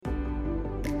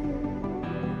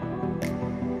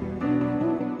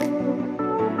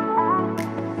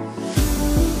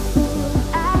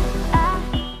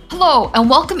Hello, and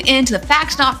welcome into the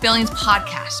Facts Not Feelings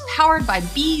podcast, powered by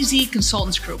BZ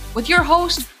Consultants Group, with your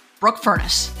host, Brooke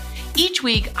Furness. Each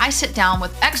week, I sit down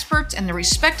with experts in their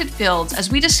respected fields as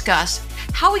we discuss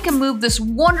how we can move this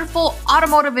wonderful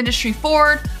automotive industry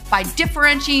forward by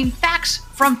differentiating facts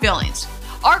from feelings.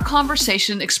 Our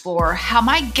conversation explore how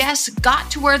my guests got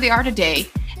to where they are today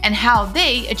and how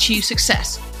they achieve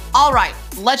success. All right,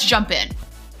 let's jump in.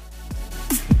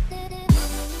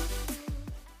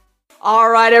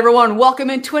 All right, everyone, welcome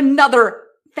into another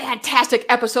fantastic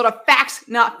episode of Facts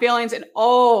Not Feelings. And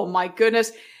oh my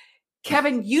goodness,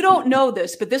 Kevin, you don't know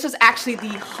this, but this is actually the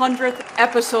 100th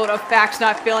episode of Facts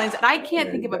Not Feelings. And I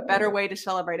can't think of a better way to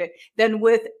celebrate it than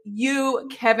with you,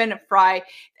 Kevin Frye.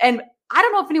 And I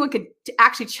don't know if anyone could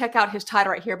actually check out his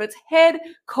title right here, but it's Head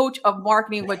Coach of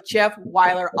Marketing with Jeff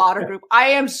Weiler Auto Group. I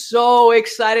am so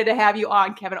excited to have you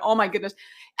on, Kevin. Oh my goodness.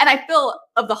 And I feel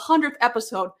of the 100th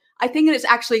episode, I think it has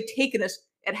actually taken us,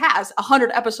 it has 100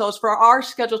 episodes for our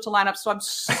schedule to line up. So I'm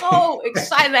so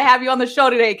excited to have you on the show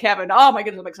today, Kevin. Oh my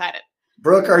goodness, I'm excited.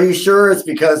 Brooke, are you sure it's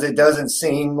because it doesn't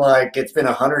seem like it's been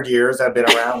 100 years I've been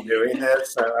around doing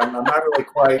this? I'm not really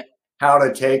quite how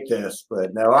to take this,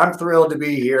 but no, I'm thrilled to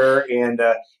be here, and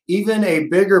even a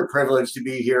bigger privilege to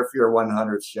be here for your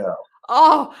 100th show.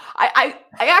 Oh, I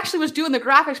actually was doing the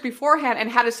graphics beforehand and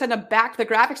had to send them back to the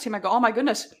graphics team. I go, oh my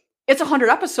goodness, it's 100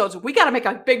 episodes. We got to make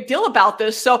a big deal about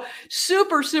this. So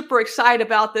super, super excited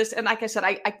about this. And like I said,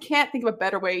 I can't think of a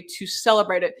better way to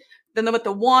celebrate it than with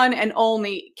the one and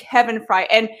only Kevin Frye.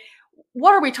 And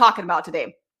what are we talking about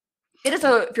today? It is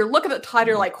if you're looking at the title,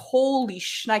 you're like, holy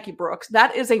shnikey Brooks,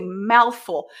 that is a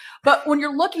mouthful. But when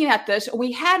you're looking at this,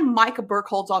 we had Micah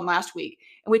Burkholz on last week,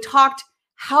 and we talked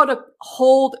how to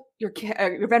hold your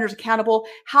vendors accountable,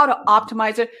 how to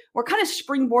optimize it. We're kind of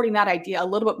springboarding that idea a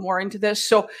little bit more into this.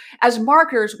 So as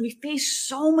marketers, we face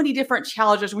so many different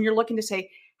challenges when you're looking to say,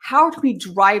 how can we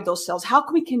drive those sales? How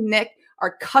can we connect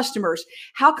our customers?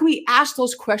 How can we ask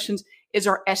those questions? Is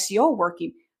our SEO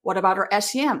working? What about our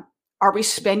SEM? Are we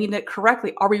spending it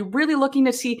correctly? Are we really looking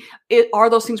to see, are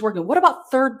those things working? What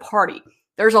about third party?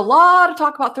 There's a lot of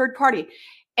talk about third party.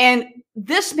 And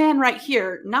this man right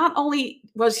here, not only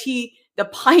was he the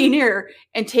pioneer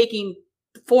in taking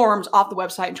forums off the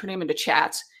website and turning them into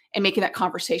chats and making that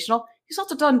conversational, he's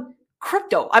also done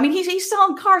crypto. I mean, he's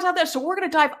selling cars out there. So we're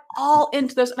going to dive all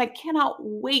into this, and I cannot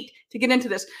wait to get into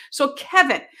this. So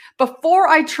Kevin, before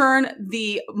I turn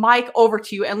the mic over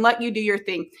to you and let you do your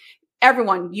thing,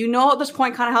 everyone, you know at this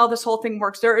point kind of how this whole thing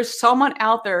works. There is someone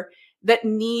out there that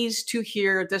needs to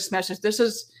hear this message.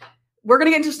 We're going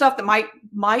to get into stuff that might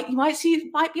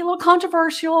be a little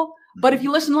controversial, but if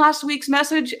you listen to last week's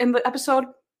message in the episode,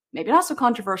 maybe not so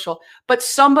controversial, but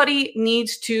somebody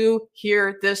needs to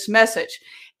hear this message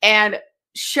and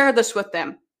share this with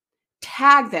them.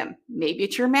 Tag them. Maybe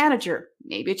it's your manager.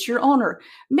 Maybe it's your owner.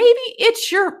 Maybe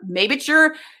it's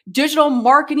your digital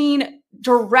marketing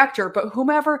director, but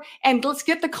whomever, and let's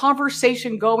get the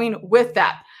conversation going with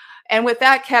that. And with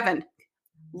that, Kevin,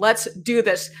 let's do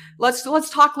this. Let's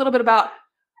talk a little bit about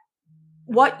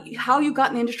how you got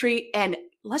in the industry, and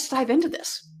let's dive into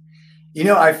this. You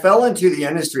know, I fell into the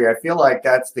industry. I feel like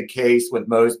that's the case with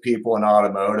most people in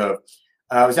automotive.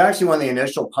 I was actually one of the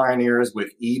initial pioneers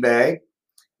with eBay.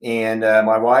 And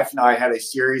my wife and I had a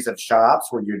series of shops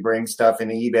where you'd bring stuff in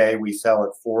eBay. We sell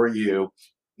it for you.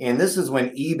 And this is when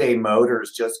eBay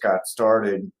Motors just got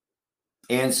started.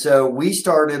 And so we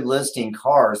started listing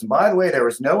cars. And by the way, there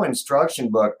was no instruction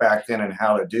book back then on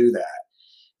how to do that.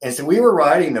 And so we were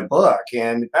writing the book.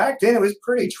 And back then it was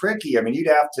pretty tricky. I mean, you'd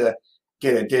have to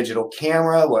get a digital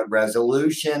camera, what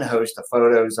resolution, host the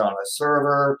photos on a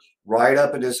server, write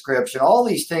up a description, all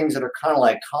these things that are kind of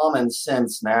like common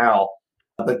sense now.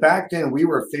 But back then we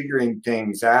were figuring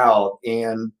things out,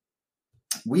 and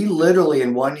we literally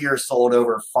in 1 year sold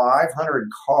over 500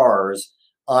 cars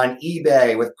on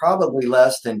eBay with probably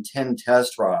less than 10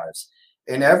 test drives.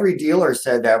 And every dealer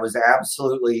said that was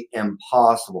absolutely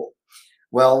impossible.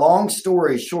 Well, long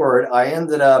story short, I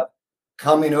ended up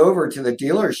coming over to the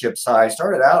dealership side,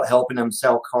 started out helping them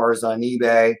sell cars on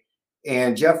eBay.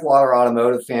 And Jeff Weiler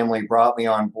Automotive family brought me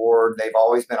on board. They've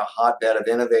always been a hotbed of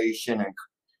innovation and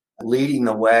leading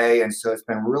the way, and so it's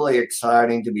been really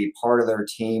exciting to be part of their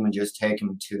team and just take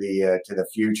them to the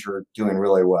future, doing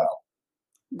really well.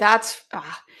 That's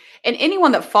and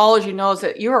anyone that follows you knows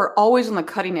that you are always on the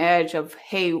cutting edge of,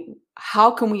 hey,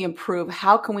 how can we improve?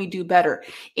 How can we do better?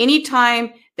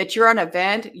 Anytime that you're on an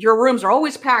event, your rooms are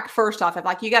always packed first off. If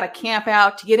like you got to camp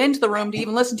out to get into the room to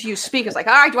even listen to you speak, it's like,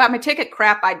 all right, do I have my ticket?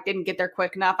 Crap, I didn't get there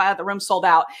quick enough. I had the room sold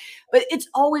out. But it's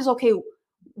always okay.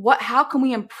 How can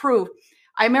we improve?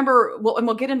 I remember, and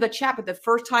we'll get into the chat, but the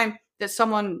first time that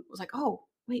someone was like, oh,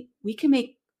 wait, we can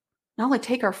not only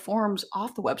take our forms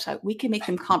off the website, we can make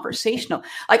them conversational.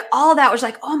 Like all that was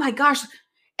like, oh my gosh.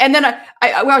 And then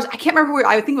I can't remember who,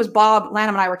 I think it was Bob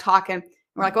Lanham and I were talking.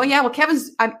 We're like, oh yeah, well,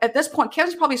 at this point,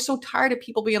 Kevin's probably so tired of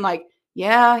people being like,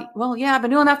 yeah, well, yeah, I've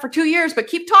been doing that for 2 years, but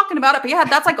keep talking about it. But yeah,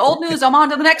 that's like old news. I'm on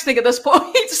to the next thing at this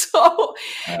point. So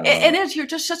it is, you're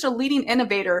just such a leading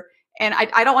innovator. And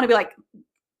I don't want to be like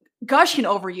gushing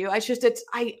over you.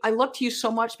 I look to you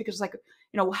so much because like,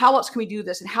 how else can we do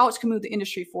this and how else can we move the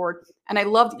industry forward? And I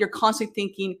love that you're constantly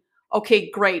thinking, okay,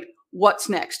 great. What's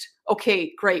next?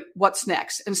 Okay, great. What's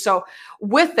next? And so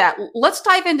with that, let's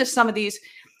dive into some of these.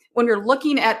 When you're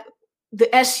looking at the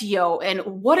SEO and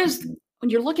when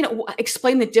you're looking at,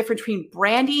 explain the difference between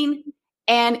branding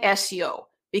and SEO,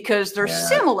 because they're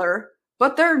similar,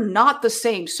 but they're not the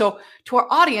same. So to our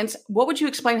audience, what would you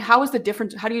explain? How is the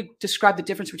difference? How do you describe the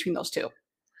difference between those two?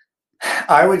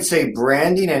 I would say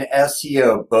branding and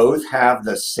SEO both have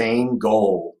the same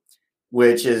goal,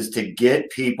 which is to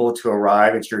get people to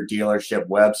arrive at your dealership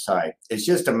website. It's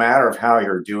just a matter of how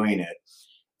you're doing it.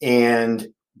 And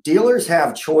dealers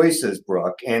have choices,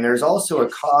 Brooke, and there's also a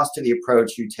cost to the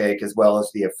approach you take as well as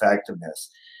the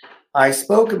effectiveness. I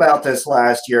spoke about this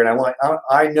last year, and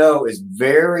I know is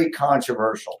very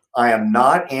controversial. I am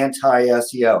not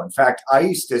anti-SEO. In fact, I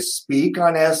used to speak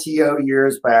on SEO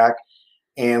years back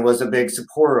and was a big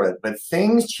supporter of it. But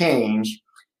things change,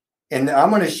 and I'm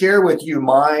going to share with you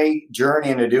my journey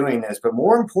into doing this. But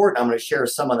more important, I'm going to share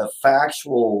some of the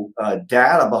factual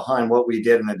data behind what we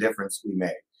did and the difference we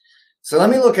made. So let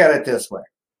me look at it this way.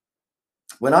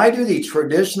 When I do the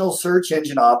traditional search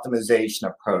engine optimization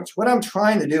approach, what I'm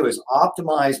trying to do is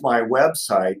optimize my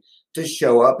website to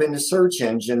show up in the search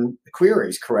engine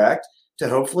queries, correct? To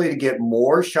hopefully to get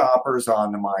more shoppers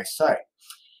onto my site.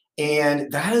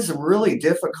 And that is a really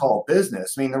difficult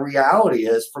business. I mean, the reality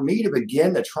is for me to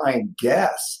begin to try and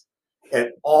guess at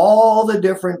all the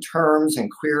different terms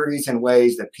and queries and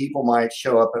ways that people might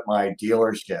show up at my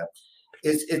dealership,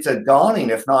 it's a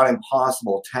daunting, if not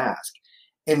impossible, task.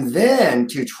 And then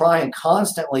to try and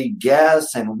constantly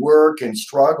guess and work and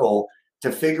struggle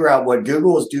to figure out what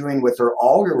Google is doing with their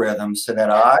algorithms so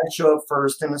that I show up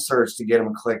first in the search to get them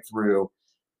to click through.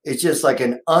 It's just like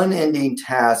an unending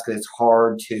task that's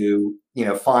hard to,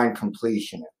 find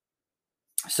completion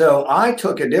in. So I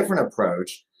took a different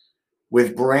approach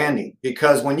with branding,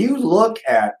 because when you look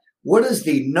at what is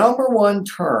the number one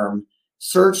term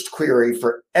searched query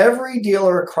for every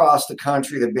dealer across the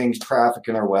country that brings traffic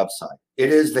in our website, it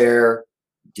is their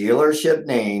dealership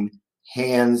name,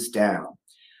 hands down.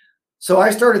 So I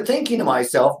started thinking to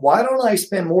myself, why don't I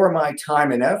spend more of my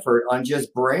time and effort on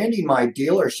just branding my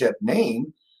dealership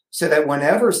name so that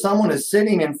whenever someone is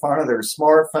sitting in front of their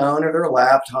smartphone or their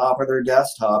laptop or their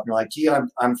desktop, and you're like, gee,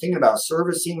 I'm thinking about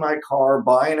servicing my car,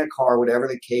 buying a car, whatever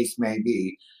the case may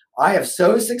be, I have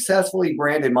so successfully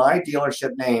branded my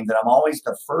dealership name that I'm always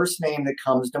the first name that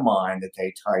comes to mind that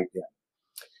they type in.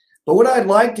 But what I'd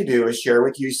like to do is share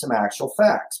with you some actual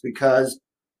facts, because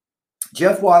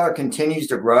Jeff Weiler continues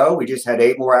to grow. We just had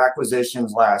 8 more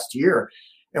acquisitions last year.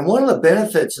 And one of the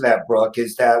benefits of that, Brooke,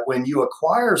 is that when you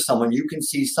acquire someone, you can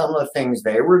see some of the things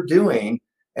they were doing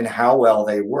and how well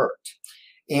they worked.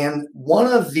 And one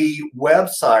of the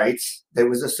websites that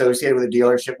was associated with the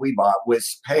dealership we bought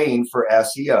was paying for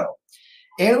SEO.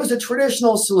 And it was a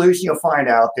traditional solution you'll find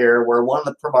out there where one of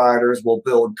the providers will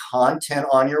build content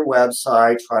on your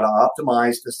website, try to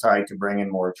optimize the site to bring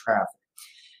in more traffic.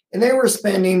 And they were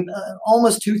spending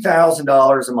almost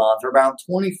 $2,000 a month, or about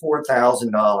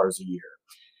 $24,000 a year.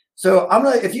 So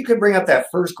if you could bring up that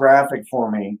first graphic for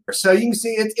me. So you can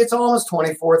see it's almost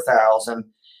 $24,000.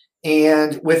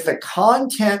 And with the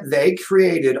content they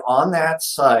created on that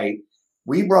site,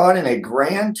 we brought in a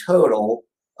grand total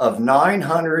of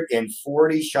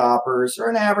 940 shoppers,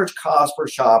 or an average cost per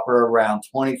shopper around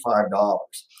 $25.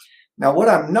 Now, what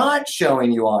I'm not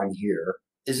showing you on here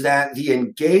is that the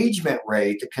engagement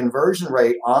rate, the conversion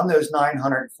rate on those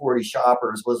 940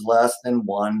 shoppers was less than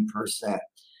 1%.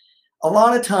 A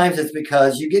lot of times it's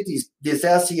because you get these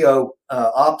SEO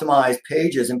optimized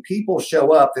pages and people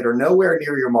show up that are nowhere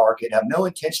near your market, have no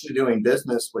intention of doing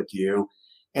business with you.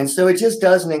 And so it just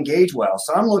doesn't engage well.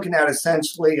 So I'm looking at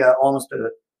essentially almost a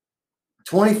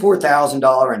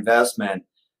 $24,000 investment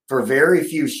for very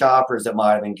few shoppers that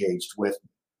might have engaged with me.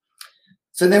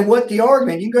 So then what the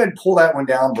argument, you can go ahead and pull that one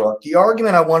down, Brooke. The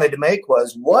argument I wanted to make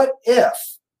was, what if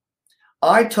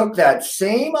I took that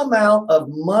same amount of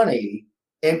money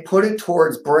and put it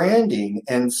towards branding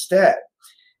instead?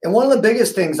 And one of the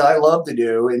biggest things I love to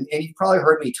do, and you've probably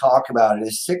heard me talk about it,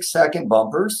 is 6-second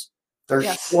bumpers. They're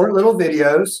short little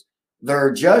videos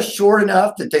They're just short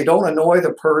enough that they don't annoy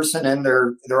the person in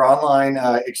their online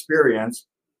experience,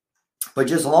 but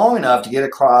just long enough to get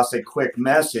across a quick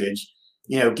message.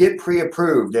 Get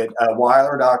pre-approved at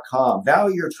Weiler.com,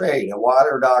 value your trade at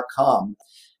Weiler.com,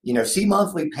 see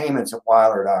monthly payments at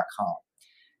Weiler.com.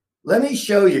 Let me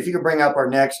show you, if you could bring up our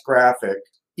next graphic.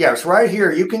 Yes, right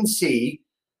here, you can see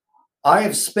I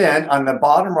have spent, on the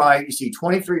bottom right, you see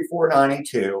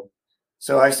 23,492.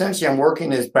 So I'm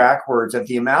working this backwards of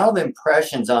the amount of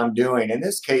impressions I'm doing. In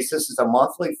this case, this is a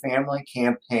monthly family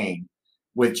campaign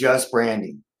with just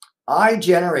branding. I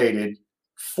generated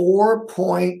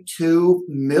 4.2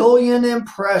 million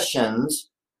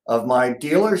impressions of my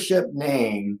dealership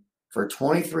name for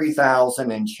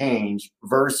 23,000 and change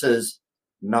versus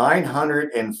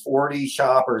 940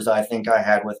 shoppers I think I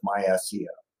had with my SEO.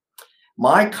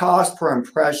 My cost per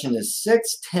impression is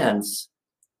 0.6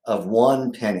 of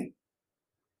 1 penny.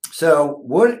 So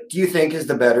what do you think is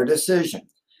the better decision?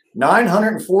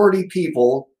 940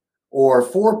 people or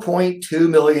 4.2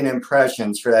 million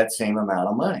impressions for that same amount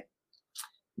of money?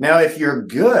 Now, if you're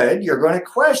good, you're going to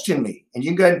question me. And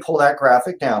you can go ahead and pull that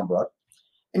graphic down, Brooke.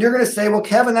 And you're going to say, well,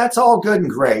 Kevin, that's all good and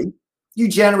great. You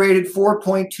generated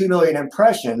 4.2 million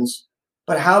impressions,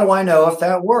 but how do I know if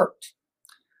that worked?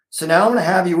 So now I'm going to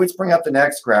have you, let's bring up the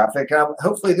next graphic.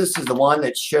 Hopefully this is the one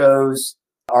that shows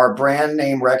our brand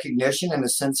name recognition in the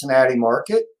Cincinnati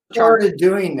market. Started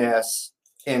doing this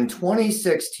in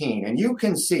 2016. And you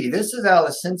can see this is out of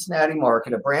the Cincinnati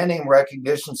market, a brand name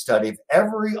recognition study of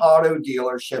every auto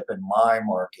dealership in my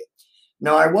market.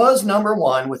 Now, I was number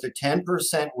one with a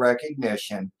 10%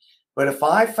 recognition. But if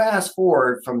I fast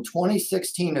forward from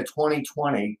 2016 to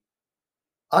 2020,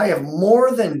 I have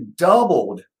more than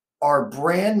doubled our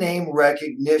brand name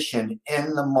recognition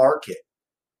in the market.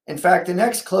 In fact, the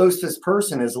next closest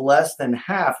person is less than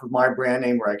half of my brand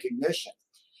name recognition.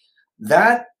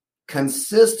 That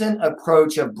consistent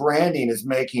approach of branding is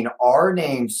making our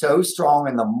name so strong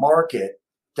in the market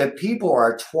that people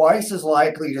are twice as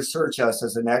likely to search us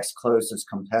as the next closest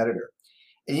competitor.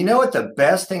 And you know what the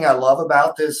best thing I love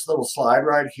about this little slide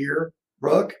right here,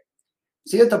 Brooke?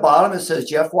 See at the bottom, it says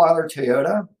Jeff Weiler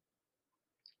Toyota.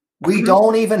 We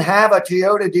don't even have a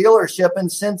Toyota dealership in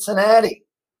Cincinnati.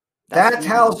 That's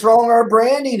how strong our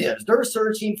branding is. They're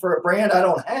searching for a brand I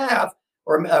don't have,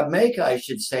 or a make, I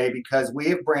should say, because we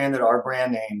have branded our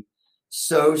brand name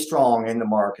so strong in the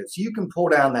market. So you can pull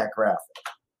down that graphic.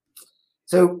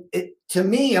 So to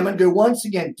me, I'm going to go once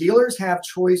again, dealers have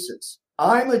choices.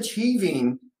 I'm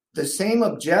achieving the same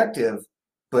objective,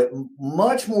 but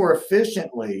much more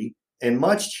efficiently and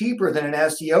much cheaper than an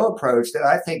SEO approach that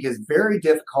I think is very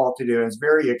difficult to do and is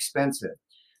very expensive.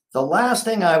 The last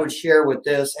thing I would share with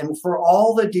this, and for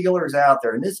all the dealers out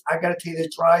there, and this, I got to tell you,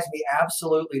 this drives me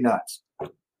absolutely nuts.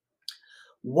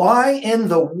 Why in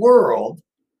the world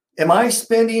am I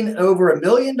spending over $1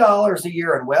 million a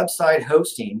year on website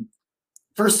hosting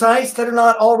for sites that are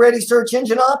not already search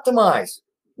engine optimized?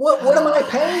 What am I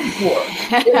paying for?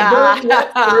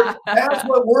 That's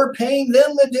what we're paying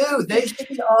them to do. They should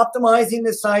be optimizing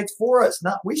the sites for us.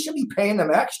 We should be paying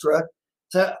them extra.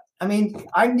 So, I mean,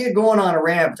 I can get going on a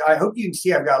rant. I hope you can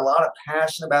see I've got a lot of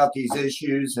passion about these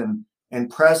issues and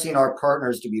pressing our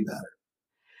partners to be better.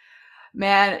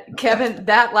 Man, Kevin,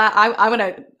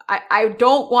 I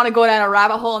don't want to go down a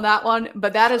rabbit hole on that one,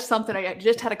 but that is something I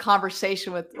just had a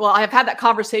conversation with. Well, I've had that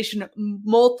conversation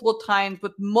multiple times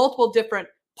with multiple different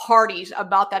parties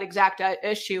about that exact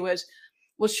issue. Is,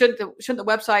 well, shouldn't the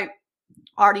website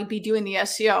already be doing the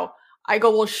SEO? I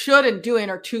go, well, should and doing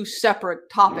are two separate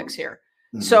topics here.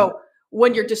 Mm-hmm. So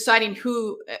when you're deciding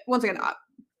who, once again,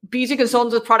 BZ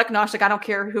Consultants is product agnostic. I don't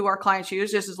care who our clients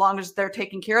use, just as long as they're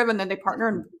taken care of, and then they partner.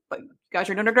 And you guys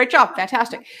are doing a great job,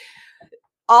 fantastic.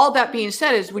 All that being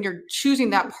said is when you're choosing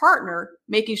that partner,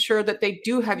 making sure that they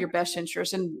do have your best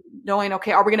interest and knowing,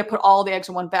 okay, are we going to put all the eggs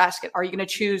in one basket? Are you going to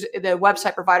choose the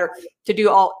website provider to do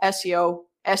all SEO,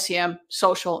 SEM,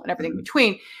 social, and everything in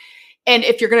between? And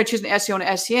if you're going to choose an SEO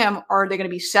and SEM, are they going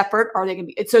to be separate? Are they going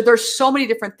to be? So there's so many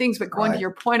different things, but going to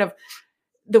your point of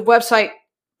the website,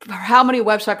 how many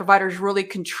website providers really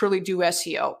can truly do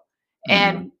SEO? Mm-hmm.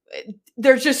 And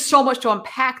there's just so much to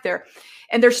unpack there.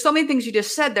 And there's so many things you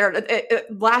just said there.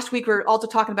 Last week, we were also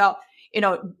talking about,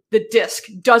 the disc,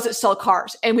 does it sell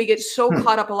cars? And we get so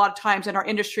caught up a lot of times in our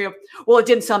industry of, well, it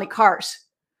didn't sell any cars.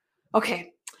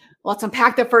 Okay, let's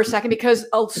unpack that for a second, because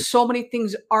so many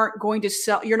things aren't going to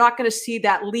sell. You're not going to see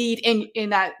that lead in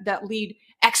that lead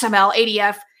XML,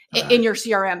 ADF in your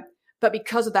CRM. But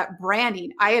because of that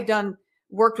branding, I have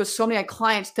worked with so many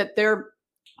clients that their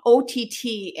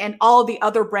OTT and all the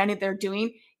other branding they're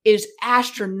doing is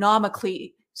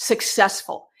astronomically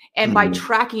successful. And by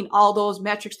tracking all those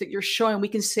metrics that you're showing, we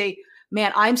can say,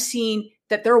 man, I'm seeing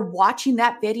that they're watching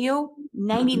that video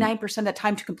 99% of the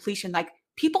time to completion. Like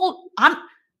people, I'm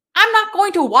not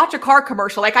going to watch a car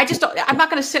commercial. Like I'm not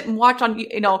going to sit and watch on,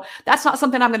 that's not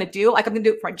something I'm going to do. Like I'm going to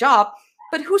do it for my job,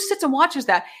 but who sits and watches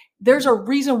that? There's a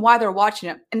reason why they're watching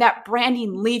it. And that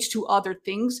branding leads to other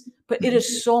things, but it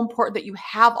is so important that you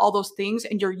have all those things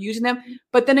and you're using them,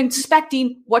 but then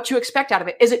inspecting what you expect out of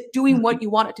it. Is it doing what you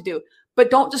want it to do? But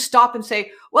don't just stop and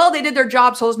say, well, they did their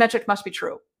job, so those metrics must be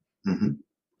true.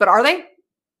 But are they?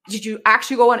 Did you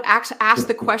actually go and ask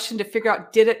the question to figure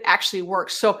out, did it actually work?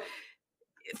 So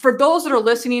for those that are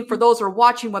listening, for those that are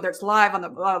watching, whether it's live on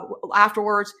the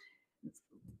afterwards,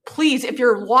 please, if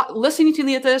you're listening to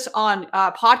this on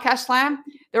Podcast Slam,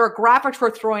 there are graphics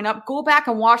we're throwing up. Go back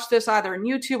and watch this either on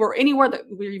YouTube or anywhere that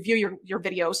we review your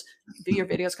videos. View your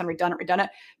videos, kind of redundant.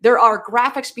 There are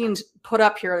graphics being put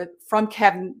up here from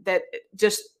Kevin that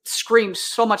just screams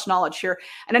so much knowledge here.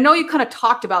 And I know you kind of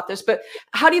talked about this, but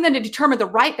how do you then determine the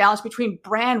right balance between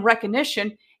brand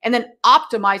recognition and then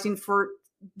optimizing for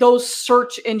those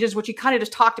search engines, which you kind of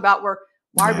just talked about,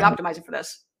 why are we optimizing for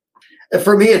this?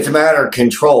 For me, it's a matter of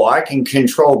control. I can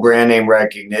control brand name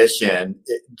recognition.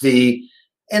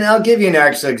 And I'll give you an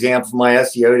actual example from my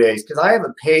SEO days, because I have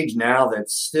a page now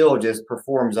that still just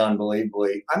performs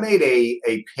unbelievably. I made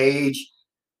a page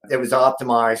that was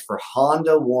optimized for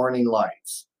Honda warning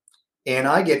lights. And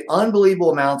I get unbelievable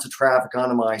amounts of traffic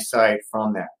onto my site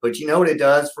from that. But you know what it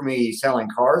does for me selling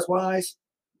cars wise?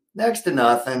 Next to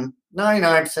nothing.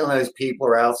 99% of those people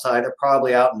are outside. They're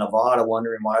probably out in Nevada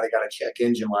wondering why they got a check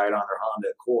engine light on their Honda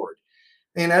Accord.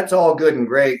 I mean, that's all good and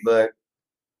great, but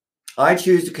I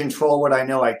choose to control what I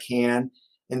know I can.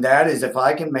 And that is if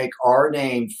I can make our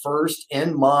name first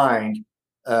in mind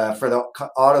for the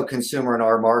auto consumer in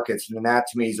our markets, then that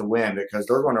to me is a win, because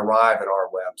they're going to arrive at our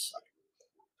website.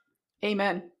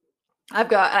 Amen.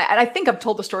 I think I've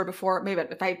told the story before. Maybe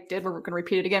if I did, we're going to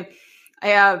repeat it again. I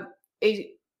have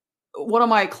one of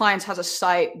my clients has a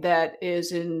site that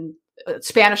is in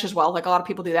Spanish as well. Like a lot of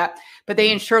people do that, but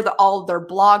they ensure that all of their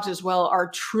blogs as well are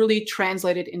truly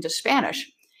translated into Spanish.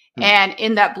 And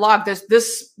in that blog,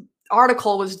 this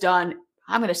article was done,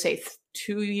 I'm going to say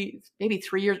 2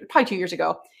 years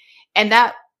ago. And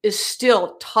that is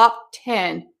still top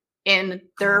 10 in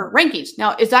their rankings.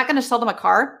 Now, is that going to sell them a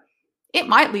car? It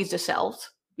might lead to sales.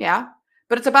 Yeah.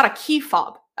 But it's about a key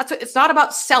fob. It's not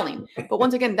about selling. But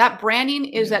once again, that branding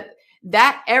is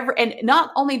and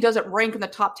not only does it rank in the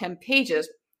top 10 pages,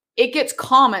 it gets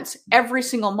comments every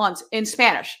single month in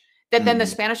Spanish that then the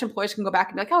Spanish employees can go back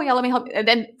and be like, oh yeah, let me help. And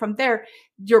then from there,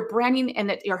 you're branding and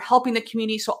that you're helping the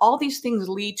community. So all these things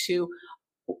lead to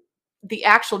the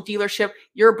actual dealership,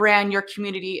 your brand, your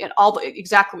community, and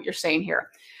exactly what you're saying here.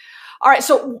 All right.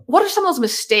 So what are some of those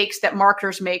mistakes that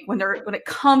marketers make when it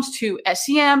comes to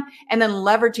SEM and then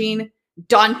leveraging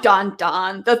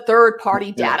the third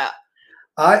party data?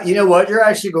 You know what? You're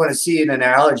actually going to see an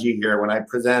analogy here when I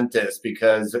present this,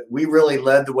 because we really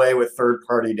led the way with third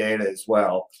party data as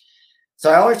well.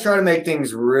 So I always try to make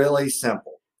things really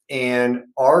simple. And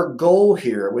our goal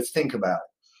here, let's think about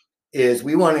it, is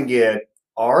we want to get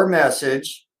our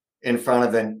message in front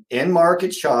of an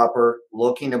in-market shopper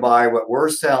looking to buy what we're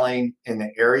selling in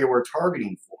the area we're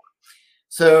targeting for.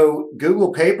 So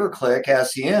Google pay-per-click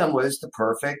SEM was the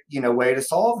perfect, way to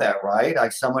solve that, right?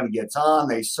 Like someone gets on,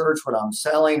 they search what I'm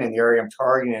selling in the area I'm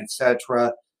targeting,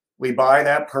 etc. We buy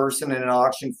that person in an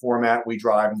auction format. We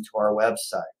drive them to our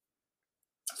website.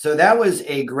 So that was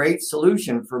a great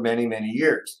solution for many, many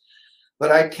years.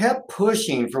 But I kept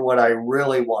pushing for what I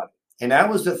really wanted. And that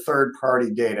was the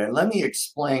third-party data. And let me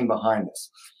explain behind this.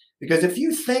 Because if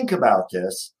you think about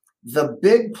this, the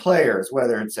big players,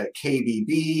 whether it's a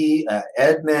KBB,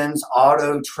 Edmunds,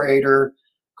 Auto Trader,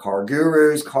 Car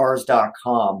Gurus,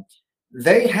 Cars.com,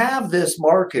 they have this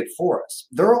market for us.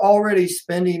 They're already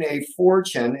spending a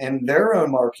fortune in their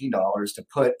own marketing dollars to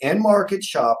put in-market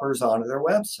shoppers onto their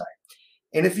website.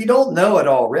 And if you don't know it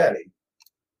already,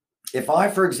 if I,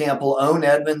 for example, own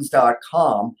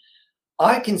Edmunds.com,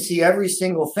 I can see every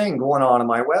single thing going on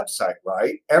my website,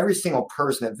 right? Every single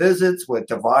person that visits, what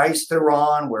device they're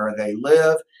on, where they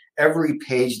live, every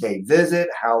page they visit,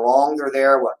 how long they're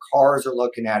there, what cars they're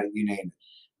looking at, you name it.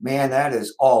 Man, that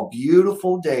is all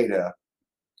beautiful data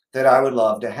that I would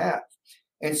love to have.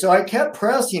 And so I kept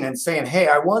pressing and saying, hey,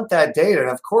 I want that data. And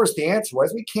of course, the answer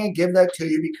was, we can't give that to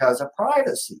you because of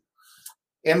privacy.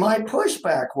 And my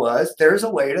pushback was, there's a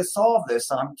way to solve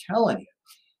this, I'm telling you.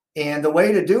 And the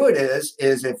way to do it is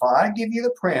if I give you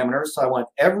the parameters, so I want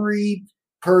every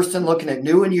person looking at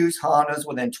new and used Hondas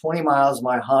within 20 miles of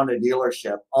my Honda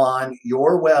dealership on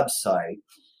your website,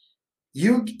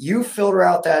 You filter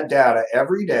out that data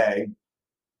every day,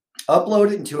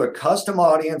 upload it into a custom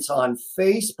audience on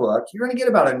Facebook. You're going to get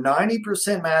about a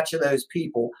 90% match of those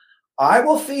people. I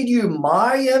will feed you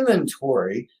my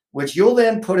inventory, which you'll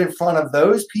then put in front of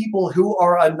those people who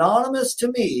are anonymous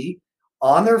to me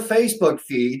on their Facebook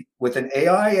feed with an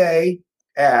AIA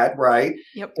ad, right?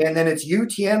 Yep. And then it's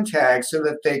UTM tag so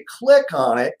that they click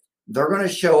on it, they're going to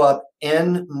show up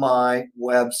in my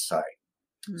website.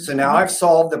 So now I've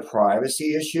solved the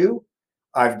privacy issue.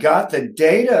 I've got the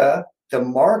data, the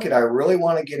market I really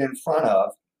want to get in front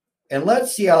of, and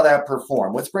let's see how that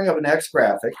performs. Let's bring up the next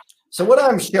graphic. So what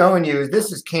I'm showing you,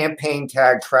 this is campaign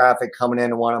tag traffic coming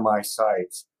into one of my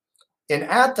sites. And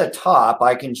at the top,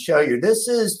 I can show you, this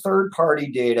is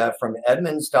third-party data from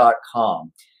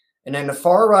Edmunds.com. And in the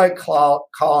far right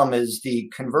column is the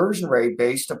conversion rate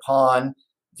based upon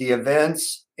the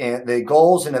events and the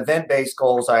goals and event-based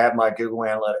goals I have in my Google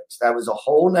Analytics. That was a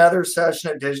whole nother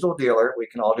session at Digital Dealer. We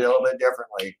can all do a little bit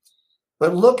differently.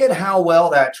 But look at how well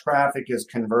that traffic is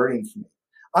converting for me.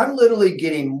 I'm literally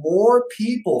getting more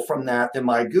people from that than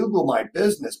my Google My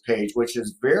Business page, which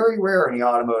is very rare in the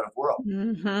automotive world.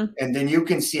 And then you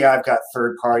can see I've got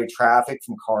third-party traffic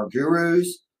from Car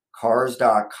Gurus,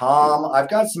 Cars.com. I've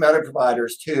got some other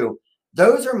providers too.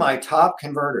 Those are my top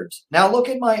converters. Now look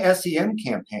at my SEM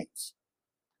campaigns.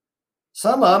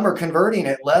 Some of them are converting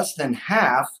at less than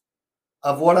half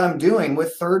of what I'm doing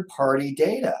with third-party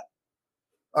data.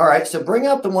 All right, so bring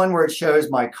up the one where it shows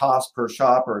my cost per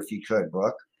shopper, if you could,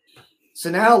 Brooke. So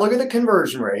now look at the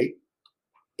conversion rate.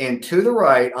 And to the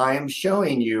right, I am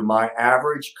showing you my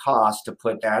average cost to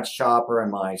put that shopper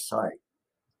in my site.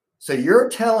 So you're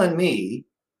telling me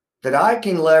that I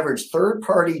can leverage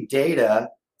third-party data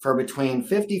for between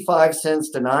 55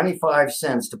 cents to 95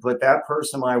 cents to put that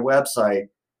person on my website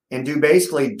and do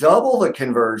basically double the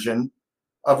conversion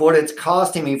of what it's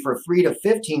costing me for $3 to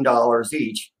 $15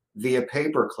 each via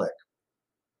pay-per-click.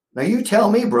 Now you tell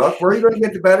me, Brooke, where are you going to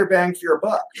get the better bang for your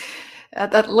buck?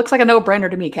 That looks like a no-brainer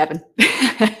to me, Kevin.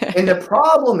 And the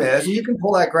problem is, you can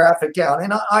pull that graphic down,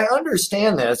 and I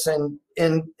understand this, and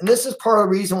this is part of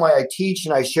the reason why I teach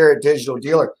and I share at Digital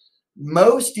Dealer.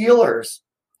 Most dealers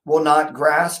will not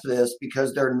grasp this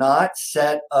because they're not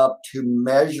set up to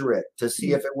measure it, to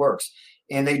see if it works.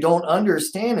 And they don't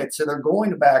understand it, so they're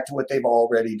going back to what they've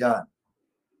already done.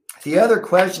 The other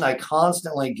question I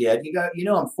constantly get,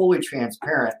 I'm fully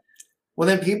transparent. Well,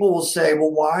 then people will say,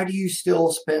 well, why do you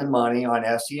still spend money on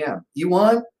SEM? You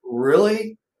want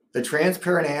really the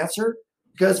transparent answer?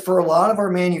 Because for a lot of our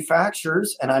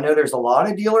manufacturers, and I know there's a lot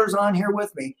of dealers on here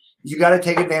with me, you got to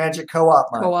take advantage of co-op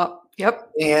money. Co-op, yep.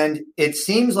 And it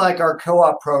seems like our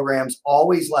co-op programs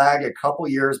always lag a couple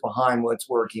years behind what's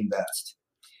working best.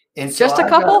 And so just a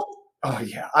couple?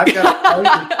 I've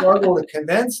got to struggle to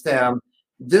convince them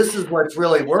this is what's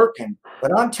really working.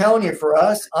 But I'm telling you, for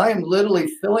us, I am literally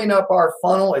filling up our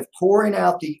funnel and pouring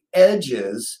out the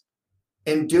edges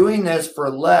and doing this for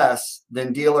less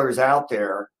than dealers out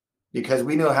there because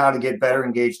we know how to get better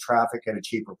engaged traffic at a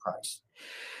cheaper price.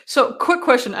 So quick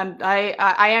question, and I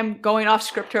am going off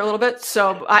script here a little bit,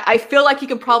 so I feel like you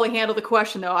can probably handle the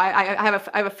question, though. I have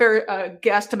a fair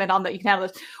guesstimate on that you can handle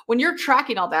this. When you're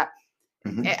tracking all that,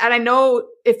 and I know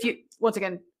if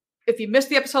you missed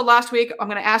the episode last week, I'm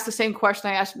going to ask the same question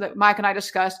I asked that Mike and I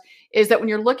discussed, is that when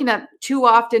you're looking at too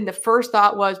often, the first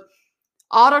thought was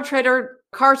Auto Trader,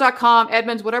 Cars.com,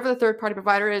 Edmunds, whatever the third-party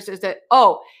provider is that,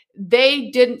 they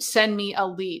didn't send me a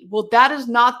lead. Well, that is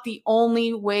not the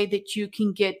only way that you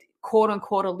can get quote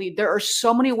unquote a lead. There are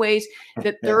so many ways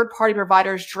that third-party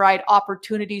providers drive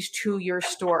opportunities to your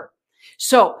store.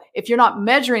 So if you're not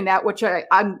measuring that, which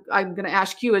I'm going to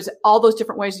ask you, is all those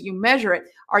different ways that you measure it,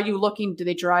 are you looking, do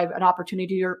they drive an opportunity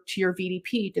to your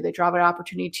VDP? Do they drive an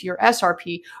opportunity to your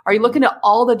SRP? Are you looking at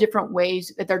all the different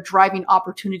ways that they're driving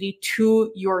opportunity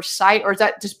to your site? Or is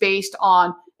that just based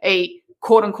on a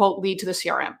quote unquote lead to the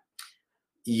CRM?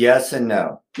 Yes and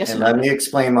no. Yes and and no. Let me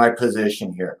explain my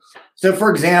position here. So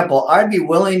for example, I'd be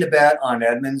willing to bet on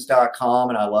Edmunds.com,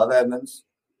 and I love Edmunds.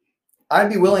 I'd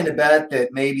be willing to bet that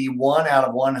maybe 1 out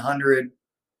of 100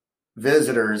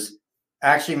 visitors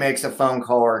actually makes a phone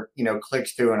call or,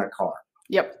 clicks through in a car.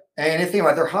 Yep. And if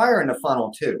they're higher in the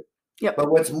funnel too. Yep.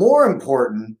 But what's more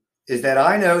important is that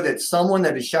I know that someone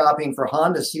that is shopping for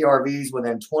Honda CRVs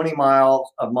within 20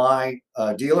 miles of my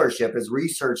dealership is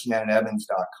researching that at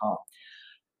Edmunds.com.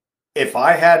 If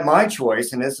I had my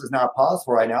choice, and this is not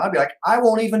possible right now, I'd be like, I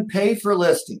won't even pay for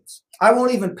listings. I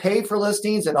won't even pay for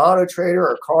listings in Auto Trader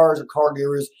or Cars or Car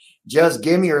Gurus. Just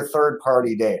give me your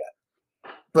third-party data.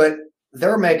 But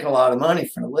they're making a lot of money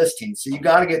from the listings. So you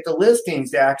got to get the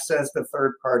listings to access the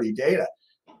third-party data.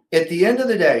 At the end of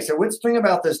the day, so let's think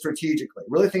about this strategically.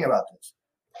 Really think about this.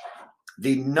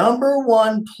 The number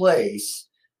one place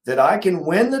that I can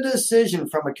win the decision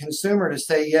from a consumer to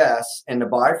say yes and to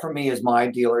buy from me is my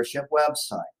dealership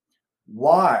website.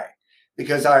 Why?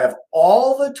 Because I have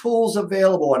all the tools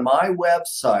available on my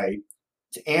website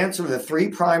to answer the three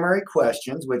primary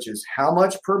questions, which is how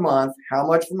much per month, how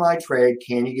much for my trade,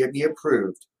 can you get me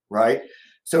approved, right?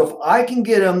 So if I can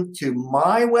get them to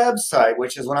my website,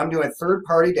 which is when I'm doing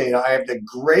third-party data, I have the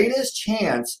greatest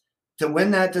chance to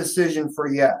win that decision for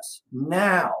yes.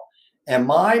 Now,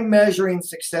 am I measuring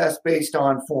success based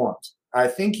on forms? I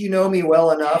think you know me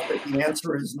well enough that the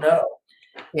answer is no.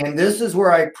 And this is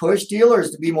where I push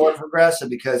dealers to be more progressive,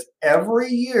 because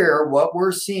every year what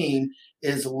we're seeing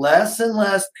is less and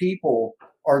less people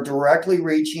are directly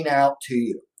reaching out to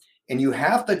you. And you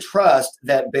have to trust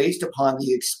that based upon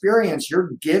the experience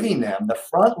you're giving them, the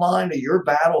front line of your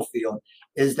battlefield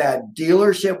is that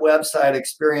dealership website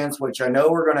experience, which I know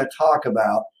we're going to talk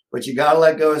about, but you got to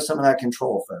let go of some of that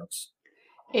control, folks.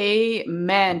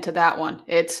 Amen to that one.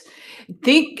 It's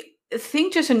think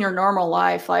just in your normal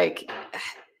life, like,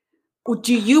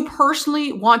 do you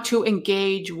personally want to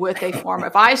engage with a form?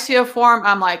 If I see a form,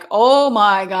 I'm like, oh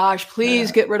my gosh,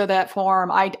 please get rid of that form.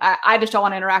 I just don't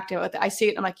want to interact with it. I see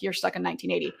it, I'm like, you're stuck in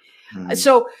 1980. Mm-hmm.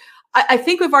 So I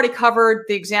think we've already covered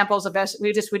the examples of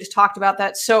we just talked about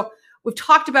that. So we've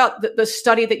talked about the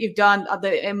study that you've done,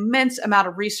 the immense amount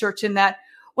of research in that.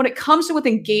 When it comes to with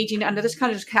engaging, and this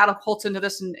kind of just catapults into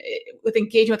this, and with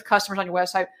engaging with customers on your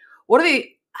website, what are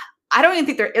they? I don't even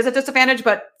think there is a disadvantage,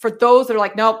 but for those that are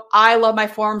like, nope, I love my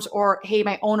forms, or hey,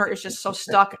 my owner is just so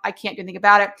stuck, I can't do anything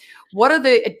about it. What are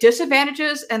the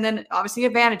disadvantages and then obviously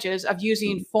advantages of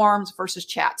using forms versus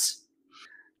chats?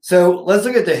 So let's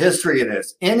look at the history of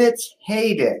this. In its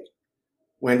heyday,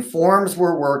 when forms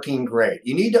were working great,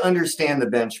 you need to understand the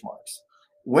benchmarks.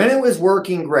 When it was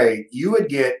working great, you would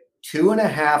get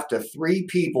 2.5 to 3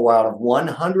 people out of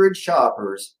 100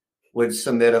 shoppers would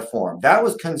submit a form. That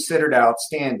was considered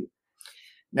outstanding.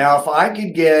 Now, if I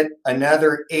could get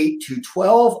another 8 to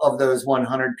 12 of those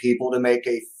 100 people to make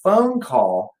a phone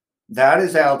call, that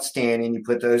is outstanding. You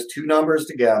put those two numbers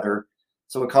together.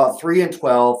 So we call it 3 and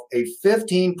 12, a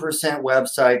 15%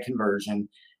 website conversion.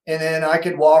 And then I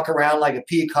could walk around like a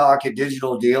peacock at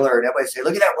Digital Dealer and everybody say,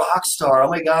 look at that rock star. Oh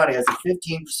my God, he has a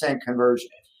 15% conversion.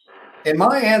 And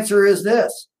my answer is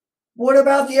this. What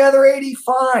about the other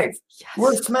 85? Yes.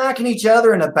 We're smacking each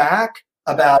other in the back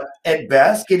about, at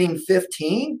best, getting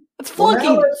 15. It's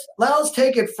flunking. Well, now let's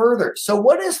take it further. So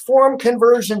what is form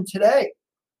conversion today?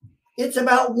 It's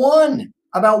about 1%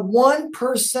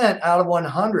 out of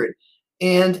 100.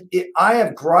 And I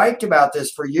have griped about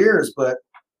this for years, but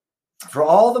for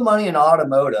all the money in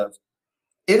automotive,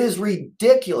 it is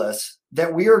ridiculous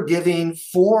that we are giving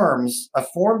forms, a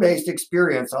form-based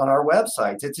experience on our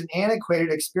websites. It's an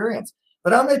antiquated experience.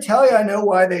 But I'm going to tell you, I know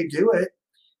why they do it.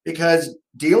 Because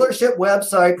dealership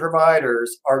website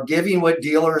providers are giving what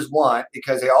dealers want,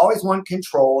 because they always want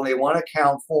control and they want to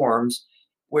count forms,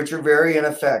 which are very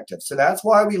ineffective. So that's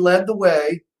why we led the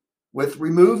way with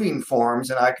removing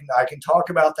forms. And I can talk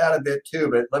about that a bit too,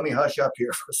 but let me hush up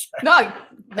here for a second.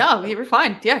 No, you're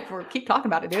fine. Yeah, keep talking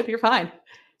about it, dude. You're fine.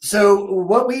 So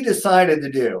what we decided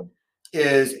to do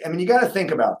is, I mean, you got to think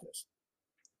about this.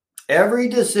 Every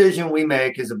decision we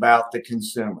make is about the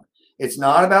consumer. It's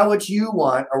not about what you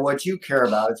want or what you care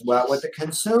about. It's about what the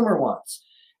consumer wants.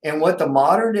 And what the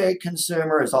modern day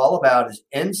consumer is all about is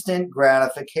instant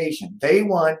gratification. They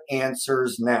want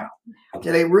answers now.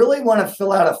 Do they really want to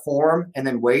fill out a form and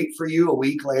then wait for you a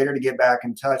week later to get back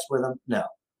in touch with them? No.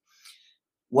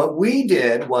 What we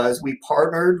did was we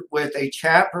partnered with a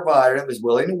chat provider that was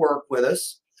willing to work with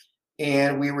us,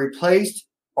 and we replaced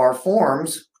our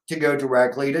forms to go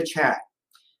directly to chat.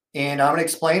 And I'm going to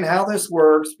explain how this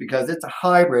works because it's a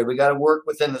hybrid. We got to work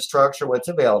within the structure, what's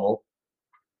available.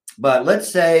 But let's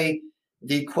say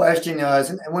the question is,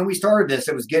 and when we started this,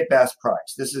 it was get best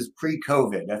price. This is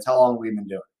pre-COVID. That's how long we've been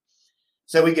doing it.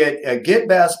 So we get a get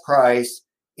best price,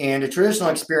 and the traditional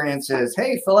experience is,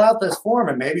 hey, fill out this form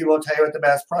and maybe we'll tell you what the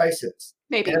best price is.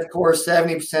 Maybe. And of course,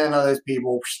 70% of those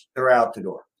people, they're out the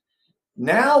door.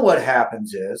 Now what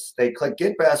happens is they click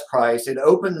get best price. It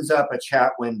opens up a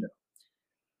chat window.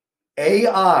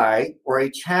 AI or a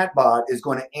chatbot is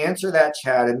going to answer that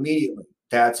chat immediately.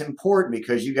 That's important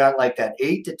because you got like that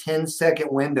 8 to 10 second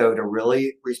window to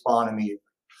really respond immediately.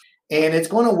 And it's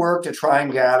going to work to try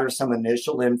and gather some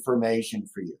initial information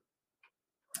for you.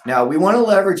 Now, we want to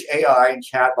leverage AI and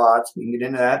chatbots. We can get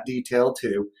into that detail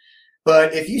too.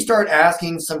 But if you start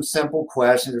asking some simple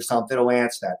questions or something, it'll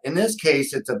answer that. In this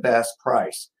case, it's a best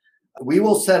price. We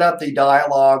will set up the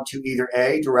dialogue to either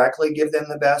A, directly give them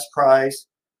the best price,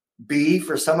 B,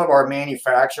 for some of our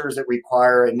manufacturers that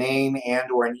require a name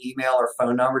and or an email or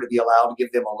phone number to be allowed to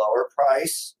give them a lower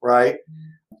price, right?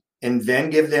 And then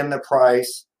give them the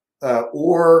price.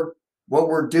 Or what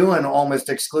we're doing almost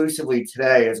exclusively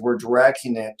today is we're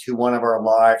directing it to one of our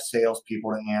live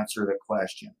salespeople to answer the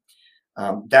question.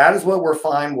 That is what we're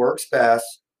finding works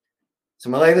best. So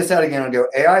I'm going to lay this out again. I'll go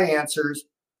AI answers.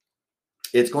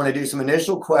 It's going to do some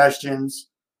initial questions.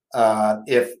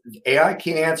 If AI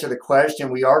can't answer the question,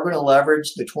 we are going to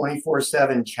leverage the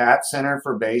 24/7 chat center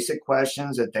for basic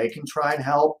questions that they can try and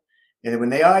help. And when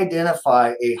they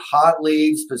identify a hot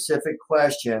lead specific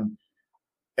question,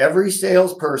 every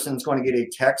salesperson is going to get a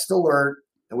text alert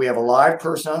that we have a live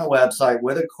person on the website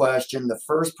with a question. The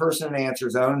first person that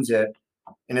answers owns it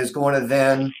and is going to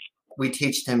then, we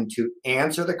teach them to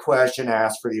answer the question,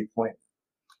 ask for the appointment.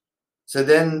 So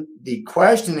then the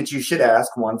question that you should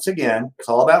ask, once again, it's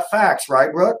all about facts, right,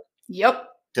 Brooke? Yep.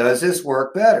 Does this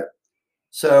work better?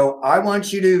 So I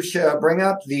want you to bring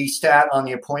up the stat on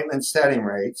the appointment setting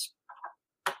rates.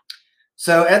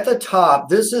 So at the top,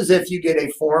 this is if you get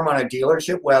a form on a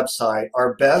dealership website.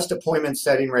 Our best appointment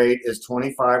setting rate is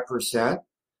 25%.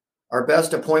 Our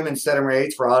best appointment setting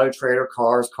rates for Auto Trader,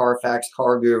 Cars, Carfax,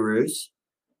 Car Gurus.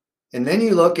 And then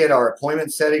you look at our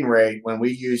appointment setting rate when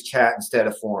we use chat instead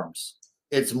of forms.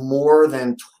 It's more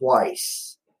than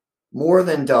twice, more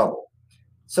than double.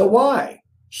 So why?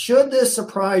 Should this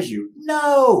surprise you?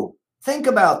 No. Think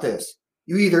about this.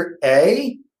 You either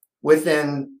A,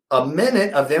 within a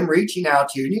minute of them reaching out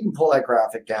to you, and you can pull that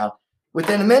graphic down,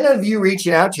 within a minute of you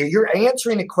reaching out to you, you're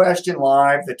answering a question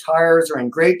live. The tires are in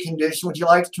great condition. Would you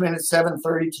like to come in at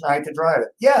 7:30 tonight to drive it?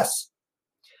 Yes.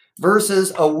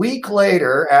 Versus a week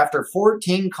later, after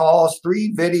 14 calls,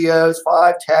 3 videos,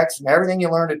 5 texts, and everything you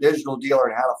learned at Digital Dealer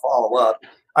and how to follow up,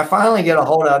 I finally get a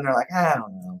hold of them and they're like, I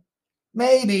don't know,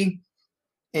 maybe.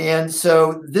 And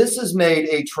so this has made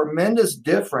a tremendous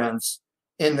difference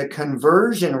in the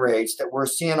conversion rates that we're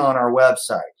seeing on our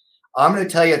website. I'm going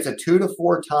to tell you it's a 2 to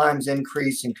 4 times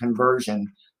increase in conversion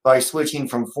by switching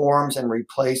from forms and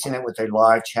replacing it with a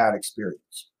live chat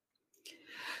experience.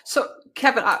 So,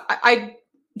 Kevin, I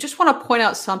just want to point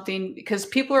out something, because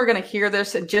people are going to hear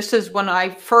this, and just as when I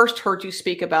first heard you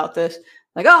speak about this,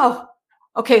 like, oh,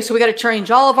 okay, so we got to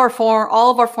change all of our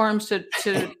forms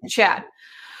to chat.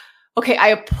 Okay, I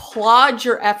applaud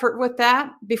your effort with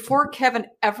that. Before Kevin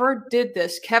ever did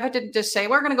this, Kevin didn't just say,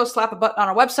 we're going to go slap a button on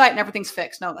our website and everything's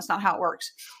fixed. No, that's not how it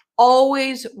works.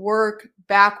 Always work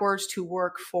backwards to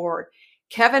work forward.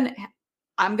 Kevin,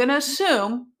 I'm going to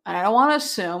assume, and I don't want to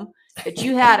assume, that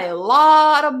you had a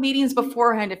lot of meetings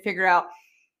beforehand to figure out.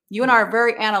 You and I are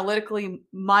very analytically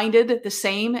minded, the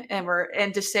same,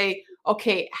 and to say,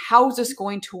 okay, how is this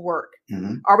going to work?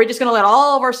 Mm-hmm. Are we just going to let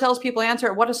all of our salespeople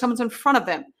answer? What if someone's in front of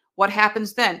them? What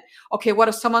happens then? Okay, what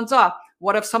if someone's off?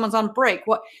 What if someone's on break?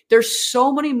 There's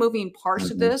so many moving parts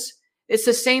to this. It's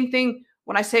the same thing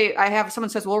when I say someone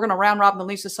says, well, we're going to round robin the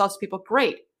leads to salespeople.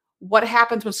 Great. What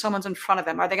happens when someone's in front of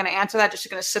them? Are they going to answer that? Just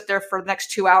going to sit there for the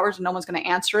next 2 hours and no one's going to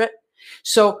answer it?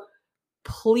 So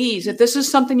please, if this is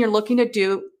something you're looking to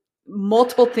do,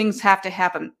 multiple things have to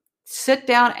happen. Sit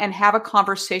down and have a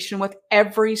conversation with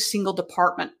every single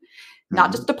department,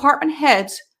 not just department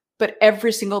heads, but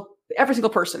every single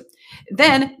person.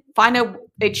 Then find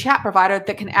a chat provider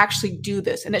that can actually do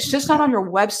this. And it's just not on your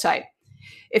website.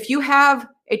 If you have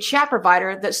a chat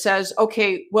provider that says,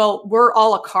 okay, well, we're a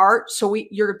la carte, so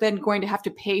you're then going to have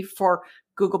to pay for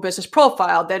Google Business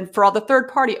Profile, then for all the third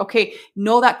party, okay,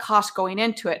 know that cost going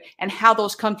into it and how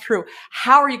those come through.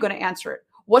 How are you going to answer it?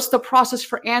 What's the process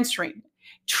for answering?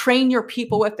 Train your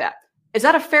people with that. Is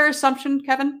that a fair assumption,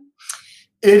 Kevin?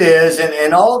 It is.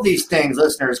 And all of these things,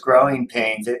 listeners, growing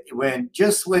pains, when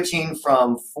just switching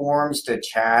from forms to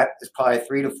chat is probably a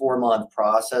 3 to 4 month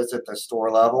process at the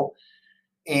store level.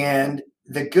 And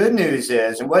the good news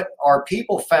is, and what our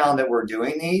people found that were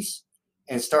doing these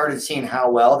and started seeing how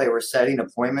well they were setting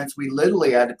appointments, we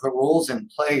literally had to put rules in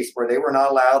place where they were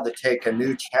not allowed to take a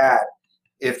new chat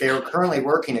if they were currently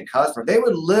working a customer. They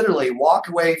would literally walk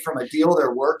away from a deal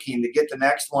they're working to get the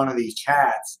next one of these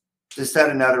chats to set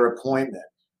another appointment.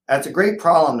 That's a great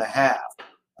problem to have.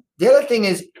 The other thing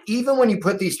is, even when you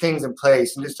put these things in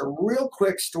place, and just a real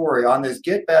quick story on this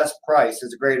Get Best Price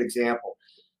is a great example.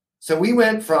 So we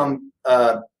went from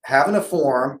having a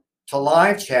form to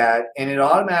live chat, and it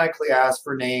automatically asked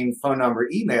for name, phone number,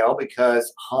 email,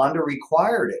 because Honda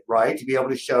required it, right, to be able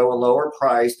to show a lower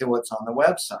price than what's on the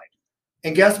website.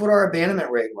 And guess what our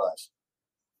abandonment rate was?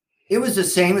 It was the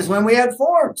same as when we had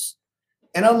forms.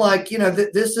 And I'm like,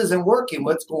 this isn't working.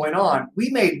 What's going on? We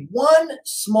made one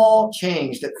small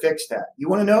change that fixed that. You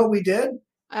want to know what we did?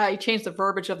 You changed the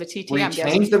verbiage of the TT, We I'm changed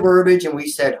guessing. the verbiage and we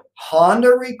said,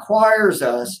 Honda requires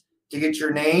us to get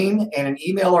your name and an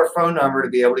email or phone number to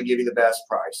be able to give you the best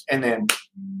price. And then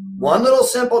one little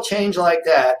simple change like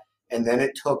that, and then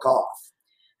it took off.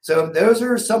 So those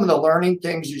are some of the learning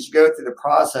things as you go through the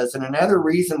process. And another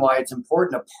reason why it's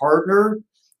important to partner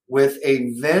with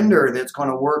a vendor that's going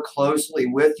to work closely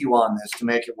with you on this to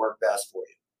make it work best for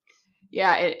you.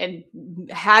 Yeah, and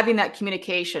having that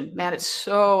communication, man, it's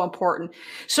so important.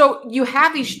 So you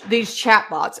have these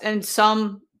chatbots, and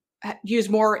some use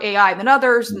more AI than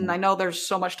others, and I know there's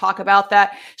so much talk about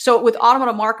that. So with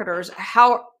automotive marketers,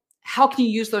 how can you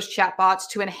use those chatbots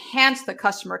to enhance the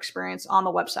customer experience on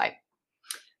the website?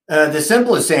 The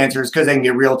simplest answer is because they can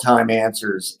get real-time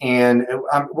answers. And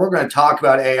we're going to talk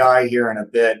about AI here in a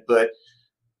bit, but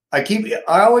I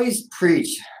always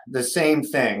preach the same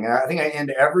thing. I think I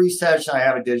end every session I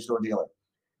have a digital dealer.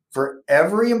 For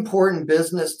every important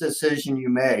business decision you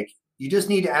make, you just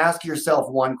need to ask yourself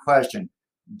one question.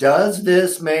 Does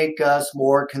this make us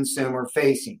more consumer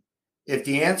facing? If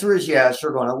the answer is yes,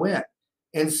 you're going to win.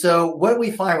 And so what we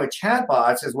find with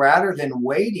chatbots is rather than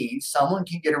waiting, someone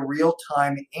can get a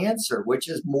real-time answer, which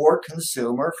is more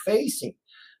consumer facing.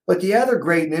 But the other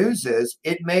great news is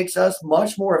it makes us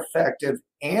much more effective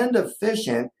and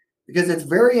efficient because it's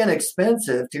very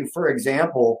inexpensive to, for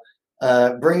example,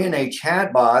 bring in a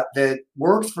chatbot that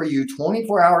works for you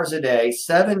 24 hours a day,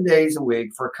 7 days a week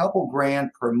for a couple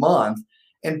grand per month.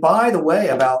 And by the way,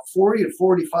 about 40 to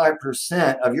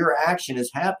 45% of your action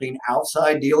is happening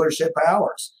outside dealership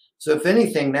hours. So if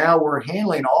anything, now we're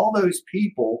handling all those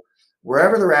people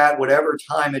wherever they're at, whatever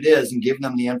time it is, and giving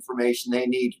them the information they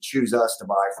need to choose us to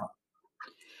buy from.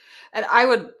 And I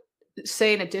would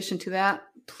say, in addition to that,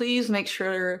 please make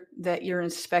sure that you're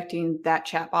inspecting that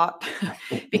chatbot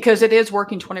because it is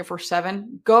working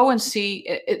 24/7. Go and see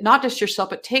it, not just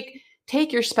yourself, but take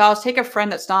your spouse, take a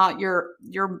friend that's not your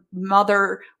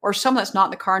mother or someone that's not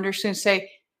in the car industry and say,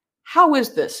 how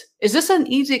is this? Is this an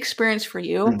easy experience for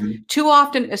you? Mm-hmm. Too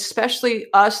often, especially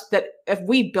us, that if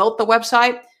we built the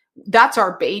website, that's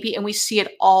our baby and we see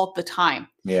it all the time.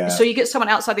 Yeah. So you get someone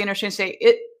outside the industry and say,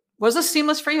 was this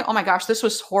seamless for you? Oh my gosh, this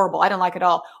was horrible. I didn't like it at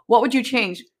all. What would you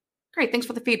change? Great. Thanks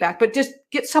for the feedback, but just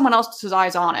get someone else's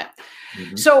eyes on it.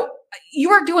 Mm-hmm. So you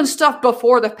were doing stuff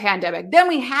before the pandemic. Then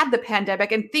we had the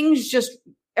pandemic and things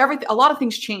a lot of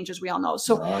things changed, as we all know.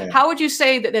 So how would you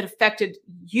say that it affected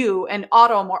you and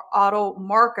auto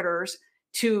marketers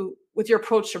with your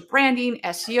approach to branding,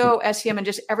 SEO, SEM, and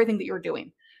just everything that you're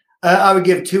doing? I would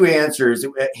give two answers.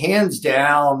 Hands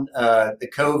down, the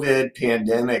COVID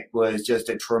pandemic was just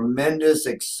a tremendous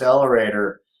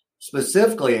accelerator,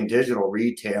 specifically in digital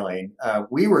retailing.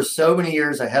 We were so many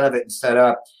years ahead of it and set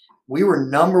up. We were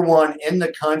number one in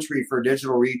the country for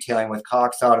digital retailing with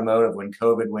Cox Automotive when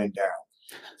COVID went down.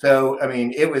 So, I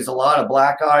mean, it was a lot of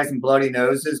black eyes and bloody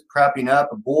noses prepping up.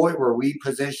 Boy, were we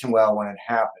positioned well when it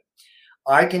happened.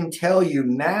 I can tell you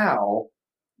now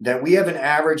that we have an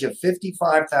average of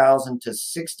 55,000 to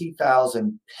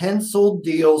 60,000 penciled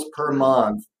deals per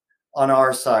month on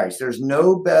our sites. There's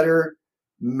no better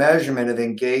measurement of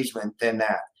engagement than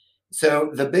that.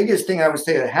 So the biggest thing I would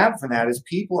say that happened from that is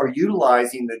people are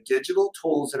utilizing the digital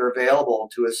tools that are available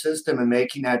to assist them in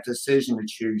making that decision to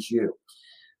choose you.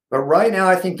 But right now,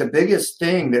 I think the biggest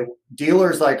thing that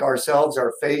dealers like ourselves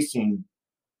are facing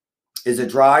is a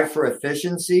drive for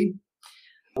efficiency.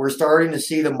 We're starting to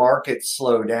see the market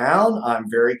slow down. I'm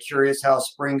very curious how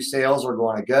spring sales are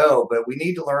going to go, but we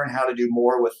need to learn how to do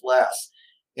more with less.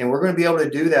 And we're going to be able to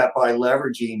do that by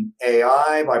leveraging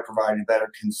AI, by providing a better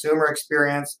consumer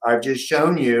experience. I've just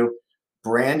shown you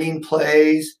branding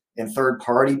plays and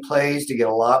third-party plays to get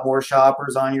a lot more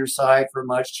shoppers on your site for a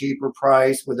much cheaper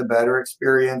price with a better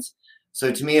experience.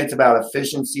 So to me, it's about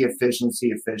efficiency,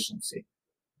 efficiency, efficiency.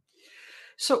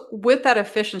 So with that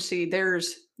efficiency,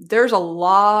 there's a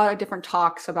lot of different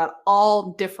talks about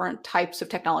all different types of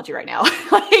technology right now.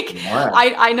 Wow.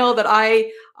 I know that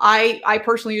I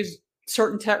personally use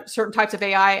certain types of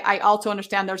AI. I also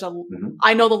understand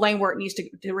I know the lane where it needs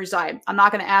to reside. I'm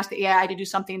not going to ask the AI to do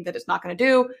something that it's not going to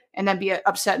do and then be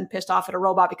upset and pissed off at a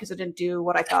robot because it didn't do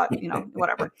what I thought,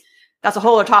 whatever. That's a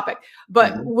whole other topic.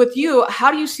 But with you,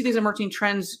 how do you see these emerging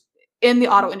trends in the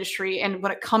auto industry? And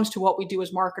when it comes to what we do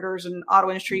as marketers in auto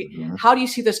industry, how do you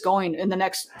see this going in the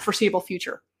next foreseeable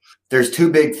future? There's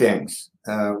two big things.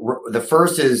 The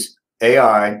first is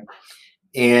AI,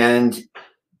 and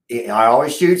I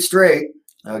always shoot straight.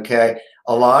 Okay.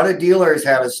 A lot of dealers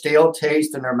have a stale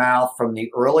taste in their mouth from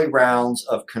the early rounds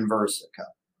of Conversica.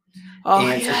 Oh,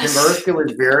 And so yes. Converska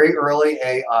was very early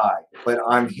AI. But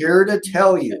I'm here to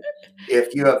tell you,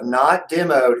 if you have not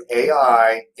demoed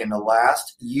AI in the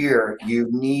last year, you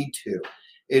need to.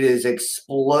 It has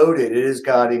exploded. It has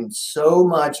gotten so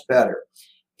much better.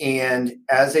 And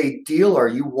as a dealer,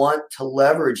 you want to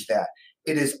leverage that.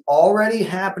 It is already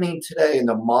happening today in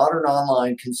the modern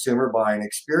online consumer buying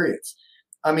experience.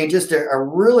 I mean, just a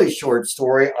really short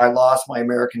story. I lost my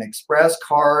American Express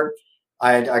card.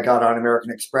 I got on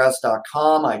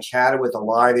AmericanExpress.com. I chatted with a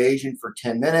live agent for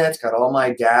 10 minutes, got all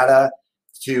my data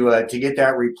to get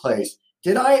that replaced.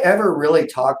 Did I ever really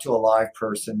talk to a live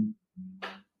person?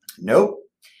 Nope.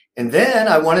 And then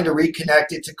I wanted to reconnect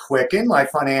it to Quicken, my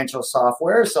financial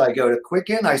software. So I go to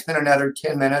Quicken. I spend another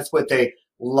 10 minutes with a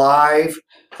live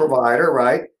provider,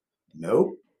 right?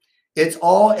 Nope. It's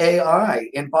all AI.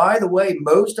 And by the way,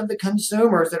 most of the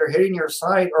consumers that are hitting your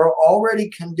site are already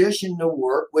conditioned to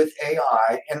work with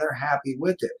AI and they're happy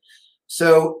with it.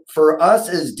 So for us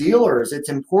as dealers, it's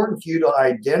important for you to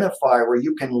identify where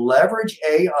you can leverage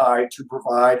AI to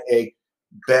provide a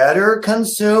better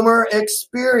consumer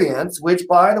experience, which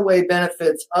by the way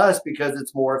benefits us because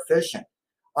it's more efficient.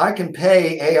 I can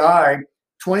pay AI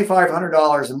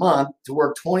 $2,500 a month to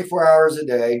work 24 hours a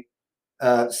day,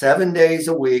 7 days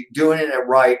a week, doing it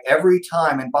right every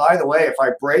time. And by the way, if I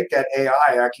break that AI,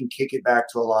 I can kick it back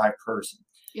to a live person.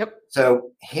 Yep.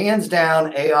 So hands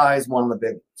down, AI is one of the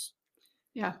big ones.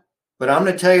 Yeah. But I'm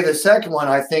going to tell you the second one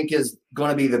I think is going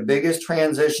to be the biggest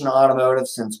transition to automotive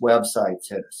since websites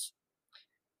hit us.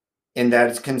 And that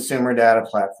is consumer data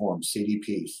platforms,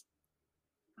 CDPs.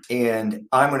 And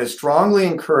I'm going to strongly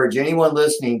encourage anyone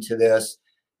listening to this,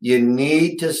 you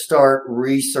need to start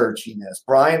researching this.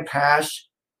 Brian Pash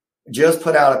just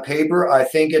put out a paper. I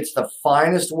think it's the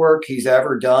finest work he's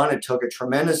ever done. It took a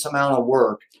tremendous amount of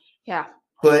work. Yeah.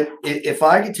 But if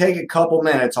I could take a couple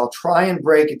minutes, I'll try and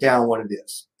break it down what it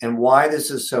is and why this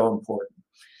is so important.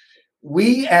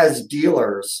 We as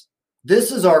dealers,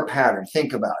 this is our pattern.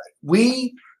 Think about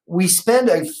it. We spend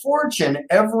a fortune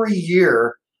every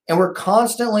year and we're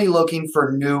constantly looking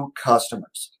for new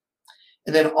customers.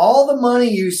 And then all the money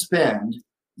you spend,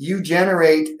 you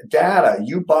generate data,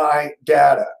 you buy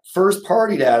data, first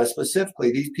party data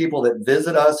specifically, these people that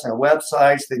visit us on our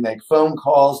websites, they make phone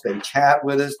calls, they chat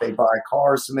with us, they buy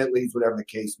cars, submit leads, whatever the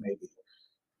case may be.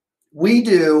 We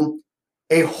do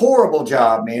a horrible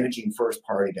job managing first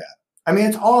party data. I mean,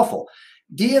 it's awful.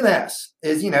 DMS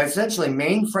is, essentially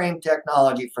mainframe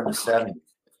technology from the 70s.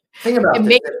 Think about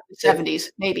this. The 70s,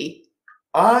 maybe.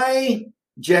 I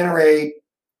generate,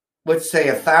 let's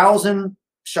say, 1,000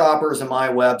 shoppers on my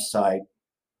website.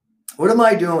 What am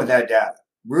I doing with that data?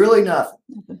 Really nothing.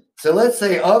 So let's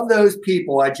say of those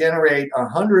people, I generate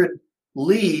 100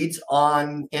 leads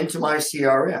into my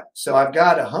CRM. So I've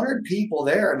got 100 people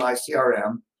there in my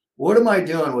CRM. What am I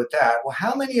doing with that? Well,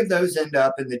 how many of those end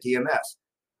up in the DMS?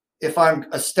 If I'm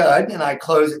a stud and I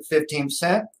close at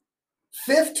 15%,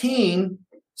 15,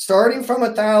 starting from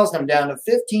 1,000, I'm down to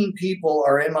 15 people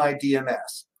are in my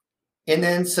DMS. And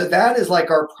then, so that is like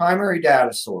our primary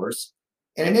data source.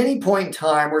 And at any point in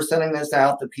time, we're sending this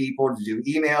out to people to do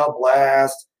email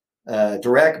blast,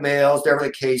 direct mails, whatever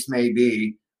the case may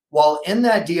be. While in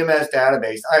that DMS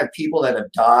database, I have people that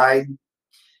have died,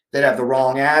 that have the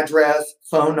wrong address,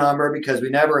 phone number, because we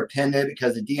never append it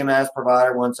because the DMS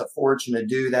provider wants a fortune to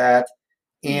do that.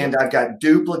 And I've got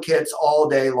duplicates all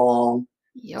day long.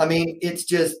 Yep. I mean, it's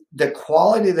just the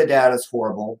quality of the data is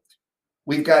horrible.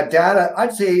 We've got data,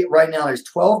 I'd say right now there's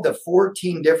 12 to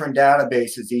 14 different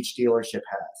databases each dealership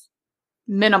has.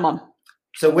 Minimum.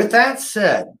 So with that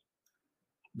said,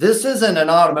 this isn't an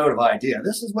automotive idea.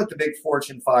 This is what the big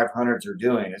Fortune 500s are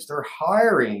doing, is they're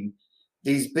hiring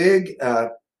these big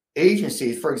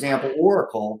agencies, for example,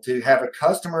 Oracle, to have a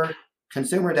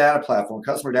consumer data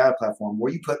platform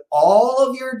where you put all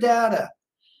of your data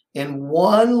in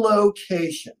one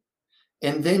location.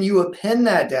 And then you append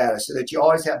that data so that you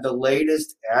always have the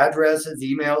latest addresses,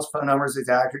 emails, phone numbers is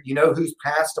accurate. You know who's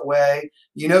passed away.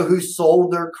 You know who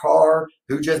sold their car,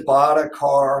 who just bought a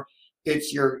car.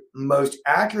 It's your most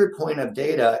accurate point of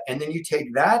data. And then you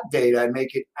take that data and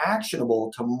make it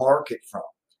actionable to market from.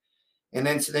 And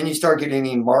then you start getting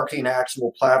the marketing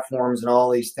actionable platforms and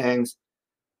all these things.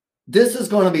 This is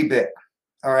going to be big.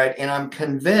 All right. And I'm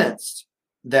convinced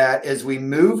that as we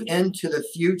move into the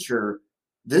future,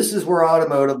 this is where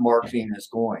automotive marketing is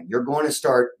going. You're going to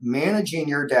start managing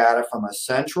your data from a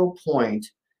central point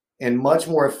and much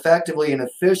more effectively and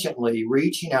efficiently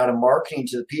reaching out and marketing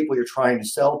to the people you're trying to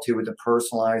sell to with a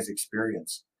personalized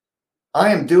experience. I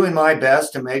am doing my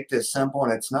best to make this simple,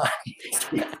 and it's not easy.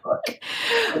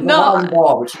 It's a lot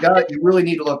involved, but you really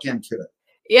need to look into it.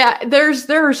 Yeah,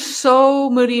 there are so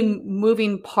many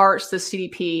moving parts to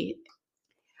CDP.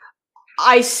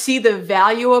 I see the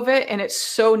value of it and it's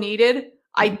so needed.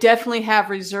 I definitely have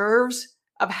reserves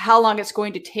of how long it's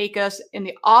going to take us in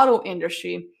the auto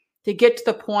industry to get to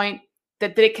the point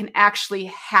that it can actually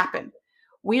happen.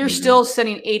 We are still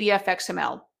sending ADF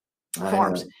XML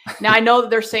forms. Now I know that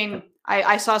they're saying,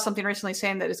 I saw something recently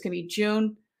saying that it's going to be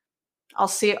June. I'll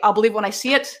see it. I'll believe when I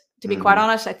see it, to be quite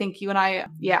honest. I think you and I,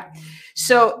 yeah.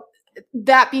 So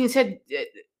that being said,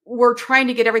 we're trying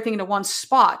to get everything into one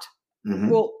spot.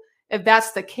 Well, if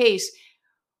that's the case,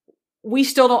 we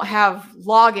still don't have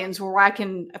logins where I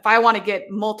can, if I want to get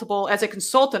multiple, as a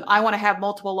consultant, I want to have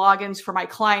multiple logins for my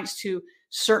clients to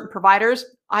certain providers.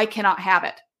 I cannot have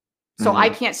it. So I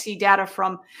can't see data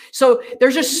from, so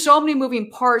there's just so many moving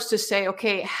parts to say,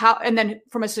 okay, how, and then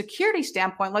from a security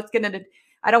standpoint, let's get into,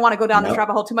 I don't want to go down this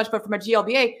rabbit hole too much, but from a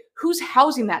GLBA, who's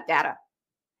housing that data?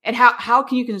 And how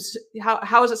can you,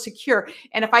 how is it secure?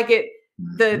 And if I get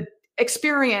the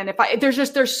Experian,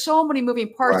 there's so many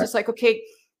moving parts. Right. It's like, okay,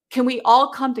 can we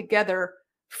all come together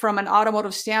from an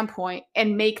automotive standpoint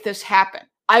and make this happen?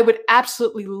 I would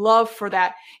absolutely love for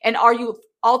that. And are you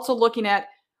also looking at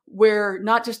where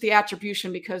not just the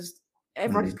attribution, because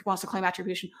everybody wants to claim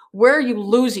attribution, where are you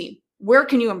losing? Where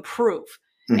can you improve?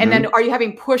 And then are you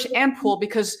having push and pull?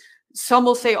 Because some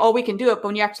will say, oh, we can do it. But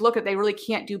when you have to look at it, they really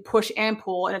can't do push and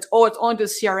pull. And it's only the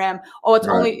CRM. Oh, it's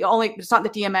only, it's not the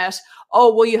DMS.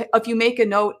 Oh, well, if you make a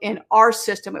note in our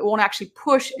system, it won't actually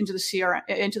push into the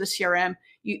CRM.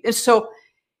 And so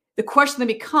the question then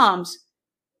becomes,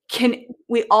 can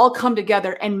we all come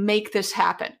together and make this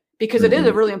happen? Because it is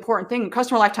a really important thing.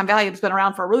 Customer lifetime value has been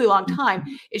around for a really long time.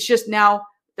 It's just now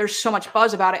there's so much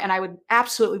buzz about it. And I would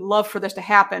absolutely love for this to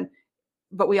happen.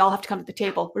 But we all have to come to the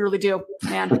table. We really do,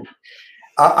 man.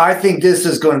 I think this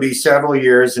is going to be several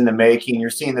years in the making. You're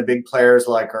seeing the big players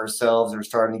like ourselves are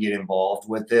starting to get involved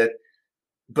with it.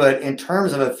 But in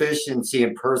terms of efficiency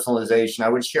and personalization, I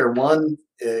would share one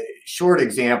short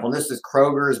example. And this is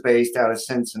Kroger's based out of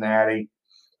Cincinnati.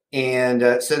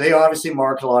 And so they obviously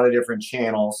market a lot of different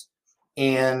channels.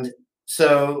 And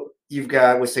so you've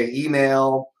got, let's say,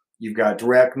 email, you've got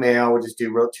direct mail. We'll just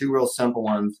do two real simple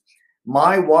ones.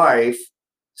 My wife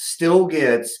still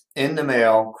gets in the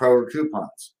mail Kroger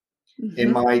coupons.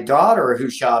 And my daughter,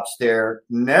 who shops there,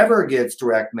 never gets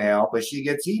direct mail, but she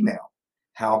gets email.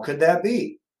 How could that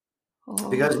be?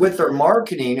 Because with their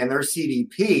marketing and their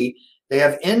CDP, they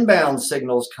have inbound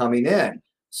signals coming in.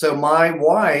 So my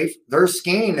wife, they're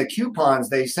scanning the coupons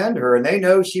they send her, and they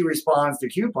know she responds to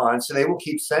coupons, so they will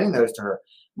keep sending those to her.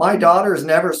 My daughter's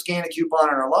never scanned a coupon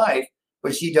in her life,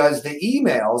 but she does the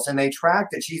emails, and they track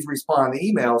that she's responding to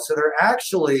emails. So they're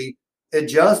actually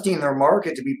adjusting their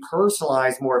market to be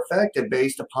personalized, more effective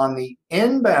based upon the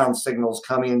inbound signals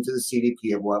coming into the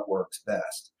CDP of what works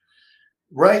best.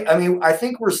 Right? I mean, I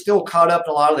think we're still caught up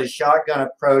in a lot of the shotgun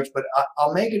approach, but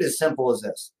I'll make it as simple as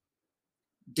this.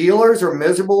 Dealers are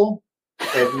miserable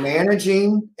at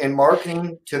managing and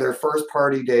marketing to their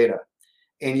first-party data.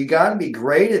 And you got to be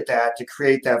great at that to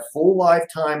create that full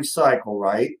lifetime cycle,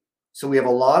 right? So we have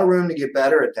a lot of room to get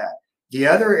better at that. The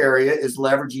other area is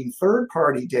leveraging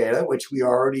third-party data, which we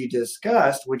already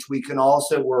discussed, which we can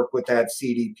also work with that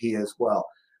CDP as well.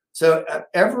 So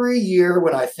every year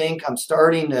when I think I'm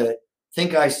starting to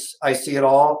think I see it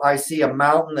all, I see a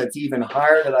mountain that's even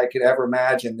higher than I could ever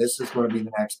imagine. This is going to be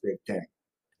the next big thing.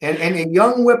 And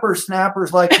young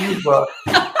whippersnappers like you, Brooke,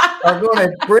 are going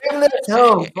to bring this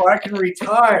home so I can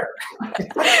retire.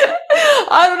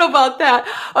 I don't know about that.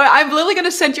 I'm literally going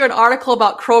to send you an article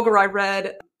about Kroger I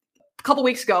read a couple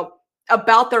weeks ago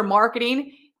about their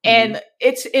marketing. And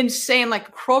it's insane.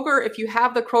 Like Kroger, if you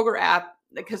have the Kroger app,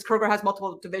 because Kroger has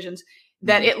multiple divisions,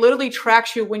 that it literally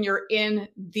tracks you when you're in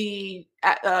the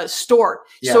store.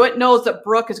 Yeah. So it knows that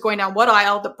Brooke is going down what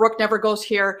aisle, that Brooke never goes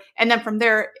here. And then from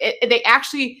there, they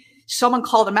actually, someone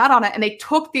called them out on it and they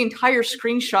took the entire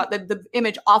screenshot, the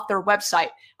image off their website.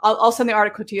 I'll send the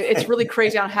article to you. It's really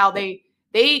crazy on how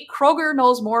Kroger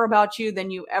knows more about you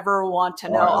than you ever want to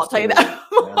know. I'll tell you that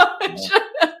much.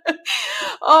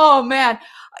 Oh man.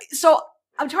 So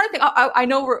I'm trying to think, I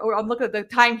know I'm looking at the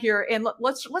time here, and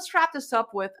let's wrap this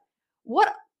up with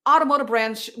what automotive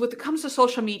brands, when it comes to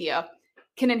social media,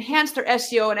 can enhance their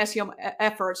SEO and SEM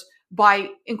efforts by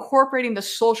incorporating the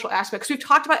social aspects. We've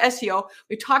talked about SEO,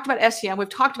 we've talked about SEM, we've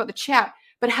talked about the chat,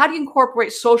 but how do you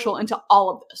incorporate social into all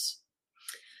of this?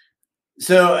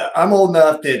 So I'm old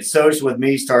enough that social with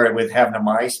me started with having a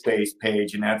MySpace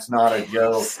page, and that's not a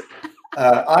joke.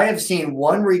 I have seen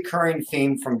one recurring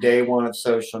theme from day one of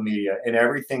social media in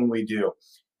everything we do.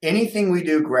 Anything we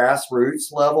do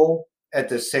grassroots level at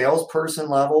the salesperson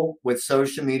level with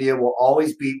social media will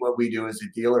always beat what we do as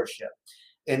a dealership.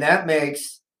 And that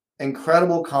makes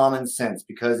incredible common sense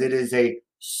because it is a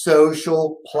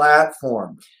social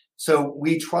platform. So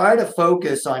we try to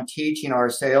focus on teaching our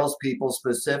salespeople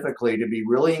specifically to be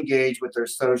really engaged with their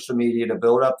social media, to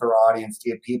build up their audience,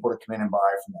 to get people to come in and buy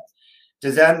from us.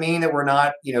 Does that mean that we're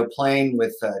not, playing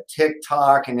with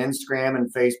TikTok and Instagram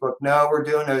and Facebook? No, we're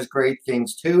doing those great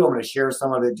things too. I'm going to share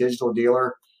some of the Digital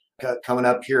Dealer coming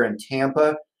up here in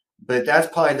Tampa, but that's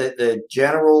probably the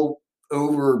general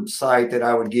oversight that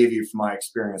I would give you from my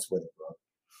experience with it,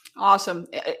 bro. Awesome.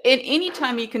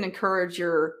 Anytime you can encourage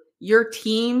your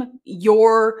team,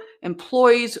 your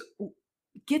employees,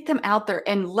 get them out there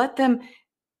and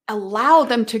allow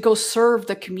them to go serve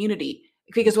the community.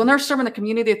 Because when they're serving the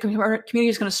community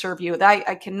is going to serve you.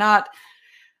 I cannot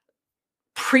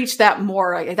preach that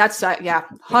more. That's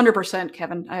 100%,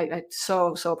 Kevin. I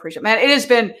so appreciate it. Man, it has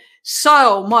been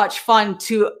so much fun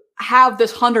to have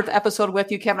this 100th episode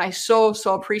with you, Kevin. I so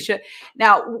appreciate it.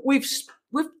 Now we've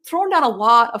thrown down a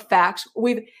lot of facts.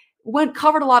 We've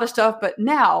covered a lot of stuff, but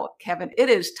now, Kevin, it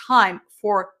is time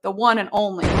for the one and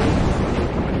only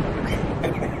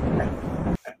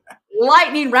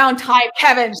lightning round time,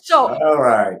 Kevin. So, all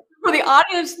right. For the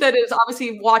audience that is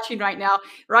obviously watching right now,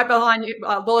 right behind you,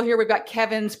 below here, we've got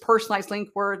Kevin's personalized link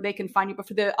where they can find you. But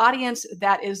for the audience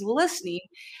that is listening,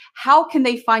 how can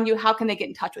they find you? How can they get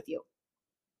in touch with you?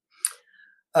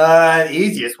 The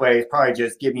easiest way is probably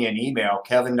just give me an email,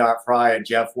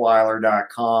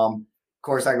 kevin.frye@jeffweiler.com. Of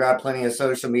course, I've got plenty of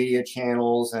social media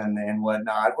channels and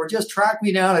whatnot. Or just track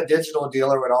me down at Digital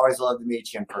Dealer. Would always love to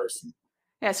meet you in person.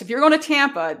 Yes, if you're going to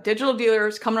Tampa, Digital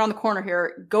Dealers coming around the corner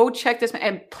here, go check this man.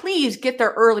 And please get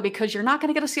there early because you're not going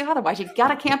to get to see it otherwise. You got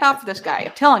to camp out for this guy.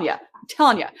 I'm telling you.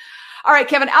 All right,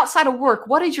 Kevin, outside of work,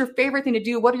 what is your favorite thing to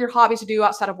do? What are your hobbies to do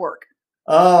outside of work?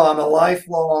 Oh, I'm a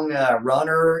lifelong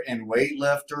runner and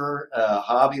weightlifter.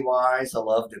 Hobby-wise, I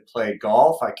love to play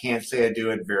golf. I can't say I do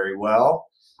it very well.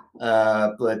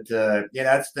 But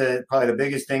that's probably the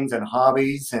biggest things in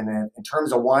hobbies. And in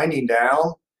terms of winding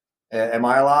down, am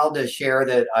I allowed to share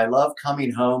that I love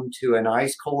coming home to an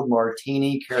ice cold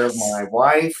martini, care of my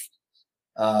wife?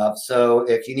 So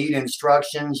if you need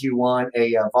instructions, you want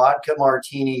a vodka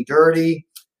martini dirty,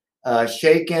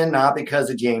 shaken, not because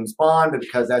of James Bond, but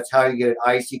because that's how you get it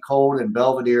icy cold, and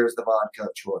Belvedere is the vodka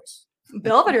of choice.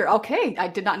 Belvedere. Okay. I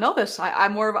did not know this. I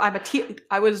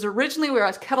was originally where I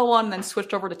was Kettle One and then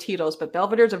switched over to Tito's, but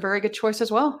Belvedere is a very good choice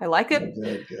as well. I like it.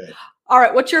 Good. All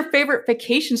right. What's your favorite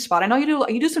vacation spot? I know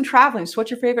you do some traveling. So what's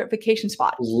your favorite vacation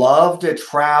spot? Love to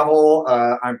travel.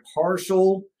 I'm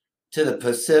partial to the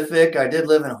Pacific. I did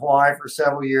live in Hawaii for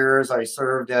several years. I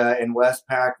served in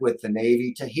Westpac with the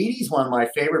Navy. Tahiti's one of my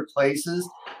favorite places.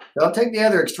 Don't take the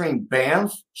other extreme.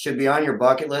 Banff should be on your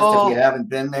bucket list if you haven't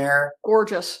been there.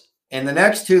 Gorgeous. And the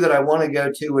next two that I want to go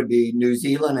to would be New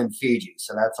Zealand and Fiji.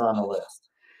 So that's on the list.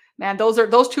 Man,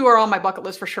 those two are on my bucket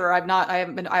list for sure. I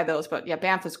haven't been either of those, but yeah,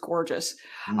 Banff is gorgeous.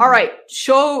 All right.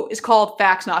 Show is called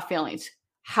Facts, Not Feelings.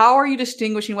 How are you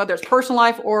distinguishing whether it's personal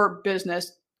life or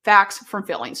business, facts from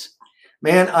feelings?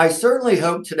 Man, I certainly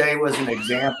hope today was an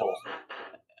example.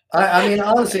 I mean,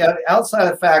 honestly, outside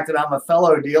of the fact that I'm a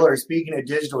fellow dealer, speaking of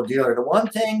Digital Dealer, the one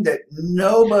thing that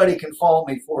nobody can fault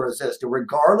me for is this: that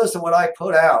regardless of what I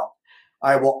put out,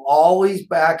 I will always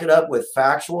back it up with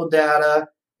factual data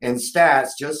and stats,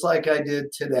 just like I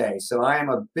did today. So I am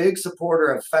a big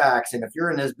supporter of facts, and if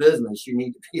you're in this business, you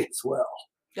need to be as well.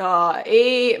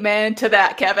 Amen to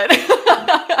that, Kevin.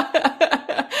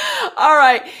 All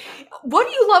right. What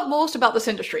do you love most about this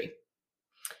industry?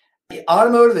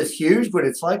 Automotive is huge, but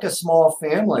it's like a small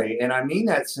family. And I mean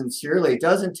that sincerely. It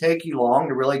doesn't take you long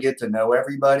to really get to know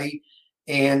everybody.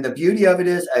 And the beauty of it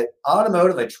is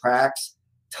automotive attracts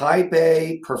type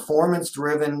A,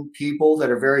 performance-driven people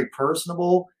that are very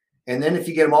personable. And then if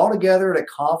you get them all together at a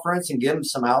conference and give them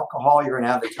some alcohol, you're going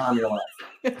to have the time of your life.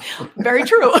 Very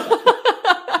true.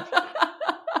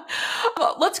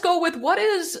 Let's go with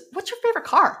what's your favorite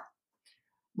car?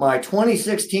 My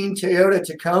 2016 Toyota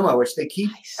Tacoma, which they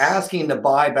keep asking to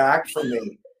buy back from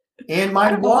me. And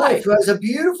my wife, who has a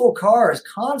beautiful car, is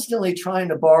constantly trying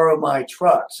to borrow my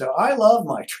truck. So I love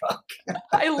my truck.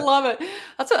 I love it.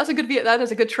 That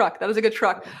is a good truck. That is a good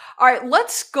truck. All right,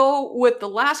 let's go with the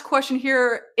last question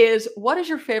here is, what is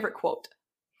your favorite quote?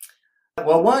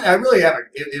 Well, one, I really have,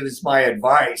 it was my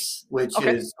advice, which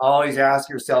is always ask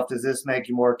yourself, does this make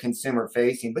you more consumer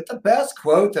facing? But the best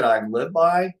quote that I've lived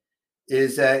by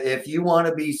is that if you want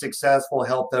to be successful,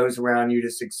 help those around you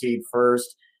to succeed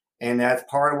first. And that's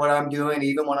part of what I'm doing.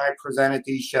 Even when I present at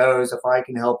these shows, if I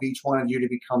can help each one of you to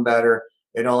become better,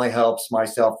 it only helps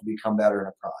myself to become better in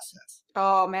the process.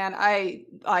 Oh man, I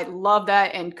love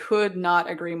that and could not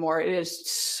agree more. It is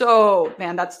so,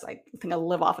 man, that's, I think I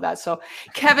live off of that. So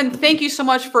Kevin, thank you so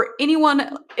much. For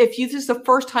anyone, if this is the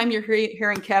first time you're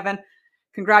hearing Kevin,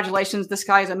 congratulations. This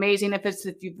guy is amazing. If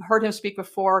you've heard him speak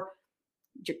before,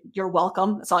 you're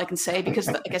welcome. That's all I can say, because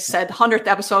like I said, 100th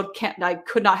episode, I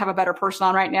could not have a better person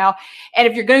on right now. And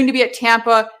if you're going to be at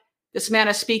Tampa, this man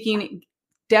is speaking,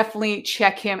 definitely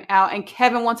check him out. And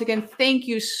Kevin, once again, thank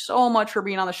you so much for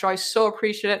being on the show. I so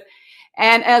appreciate it.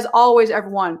 And as always,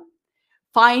 everyone,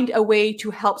 find a way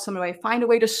to help someone today. Find a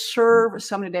way to serve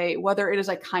someone today, whether it is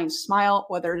a kind smile,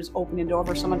 whether it is opening a door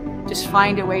for someone. Just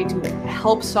find a way to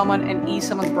help someone and ease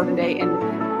someone's burden today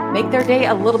and make their day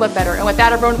a little bit better. And with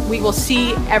that, everyone, we will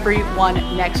see everyone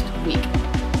next week.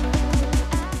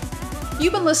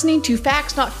 You've been listening to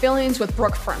Facts Not Feelings with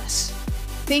Brooke Furnace.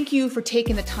 Thank you for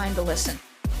taking the time to listen.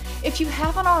 If you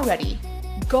haven't already,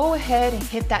 go ahead and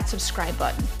hit that subscribe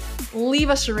button. Leave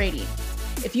us a rating.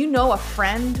 If you know a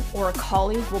friend or a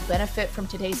colleague will benefit from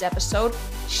today's episode,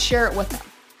 share it with them.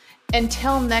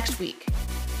 Until next week,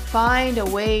 find a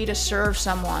way to serve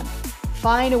someone.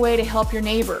 Find a way to help your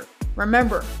neighbor.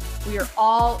 Remember, we are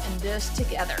all in this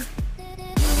together.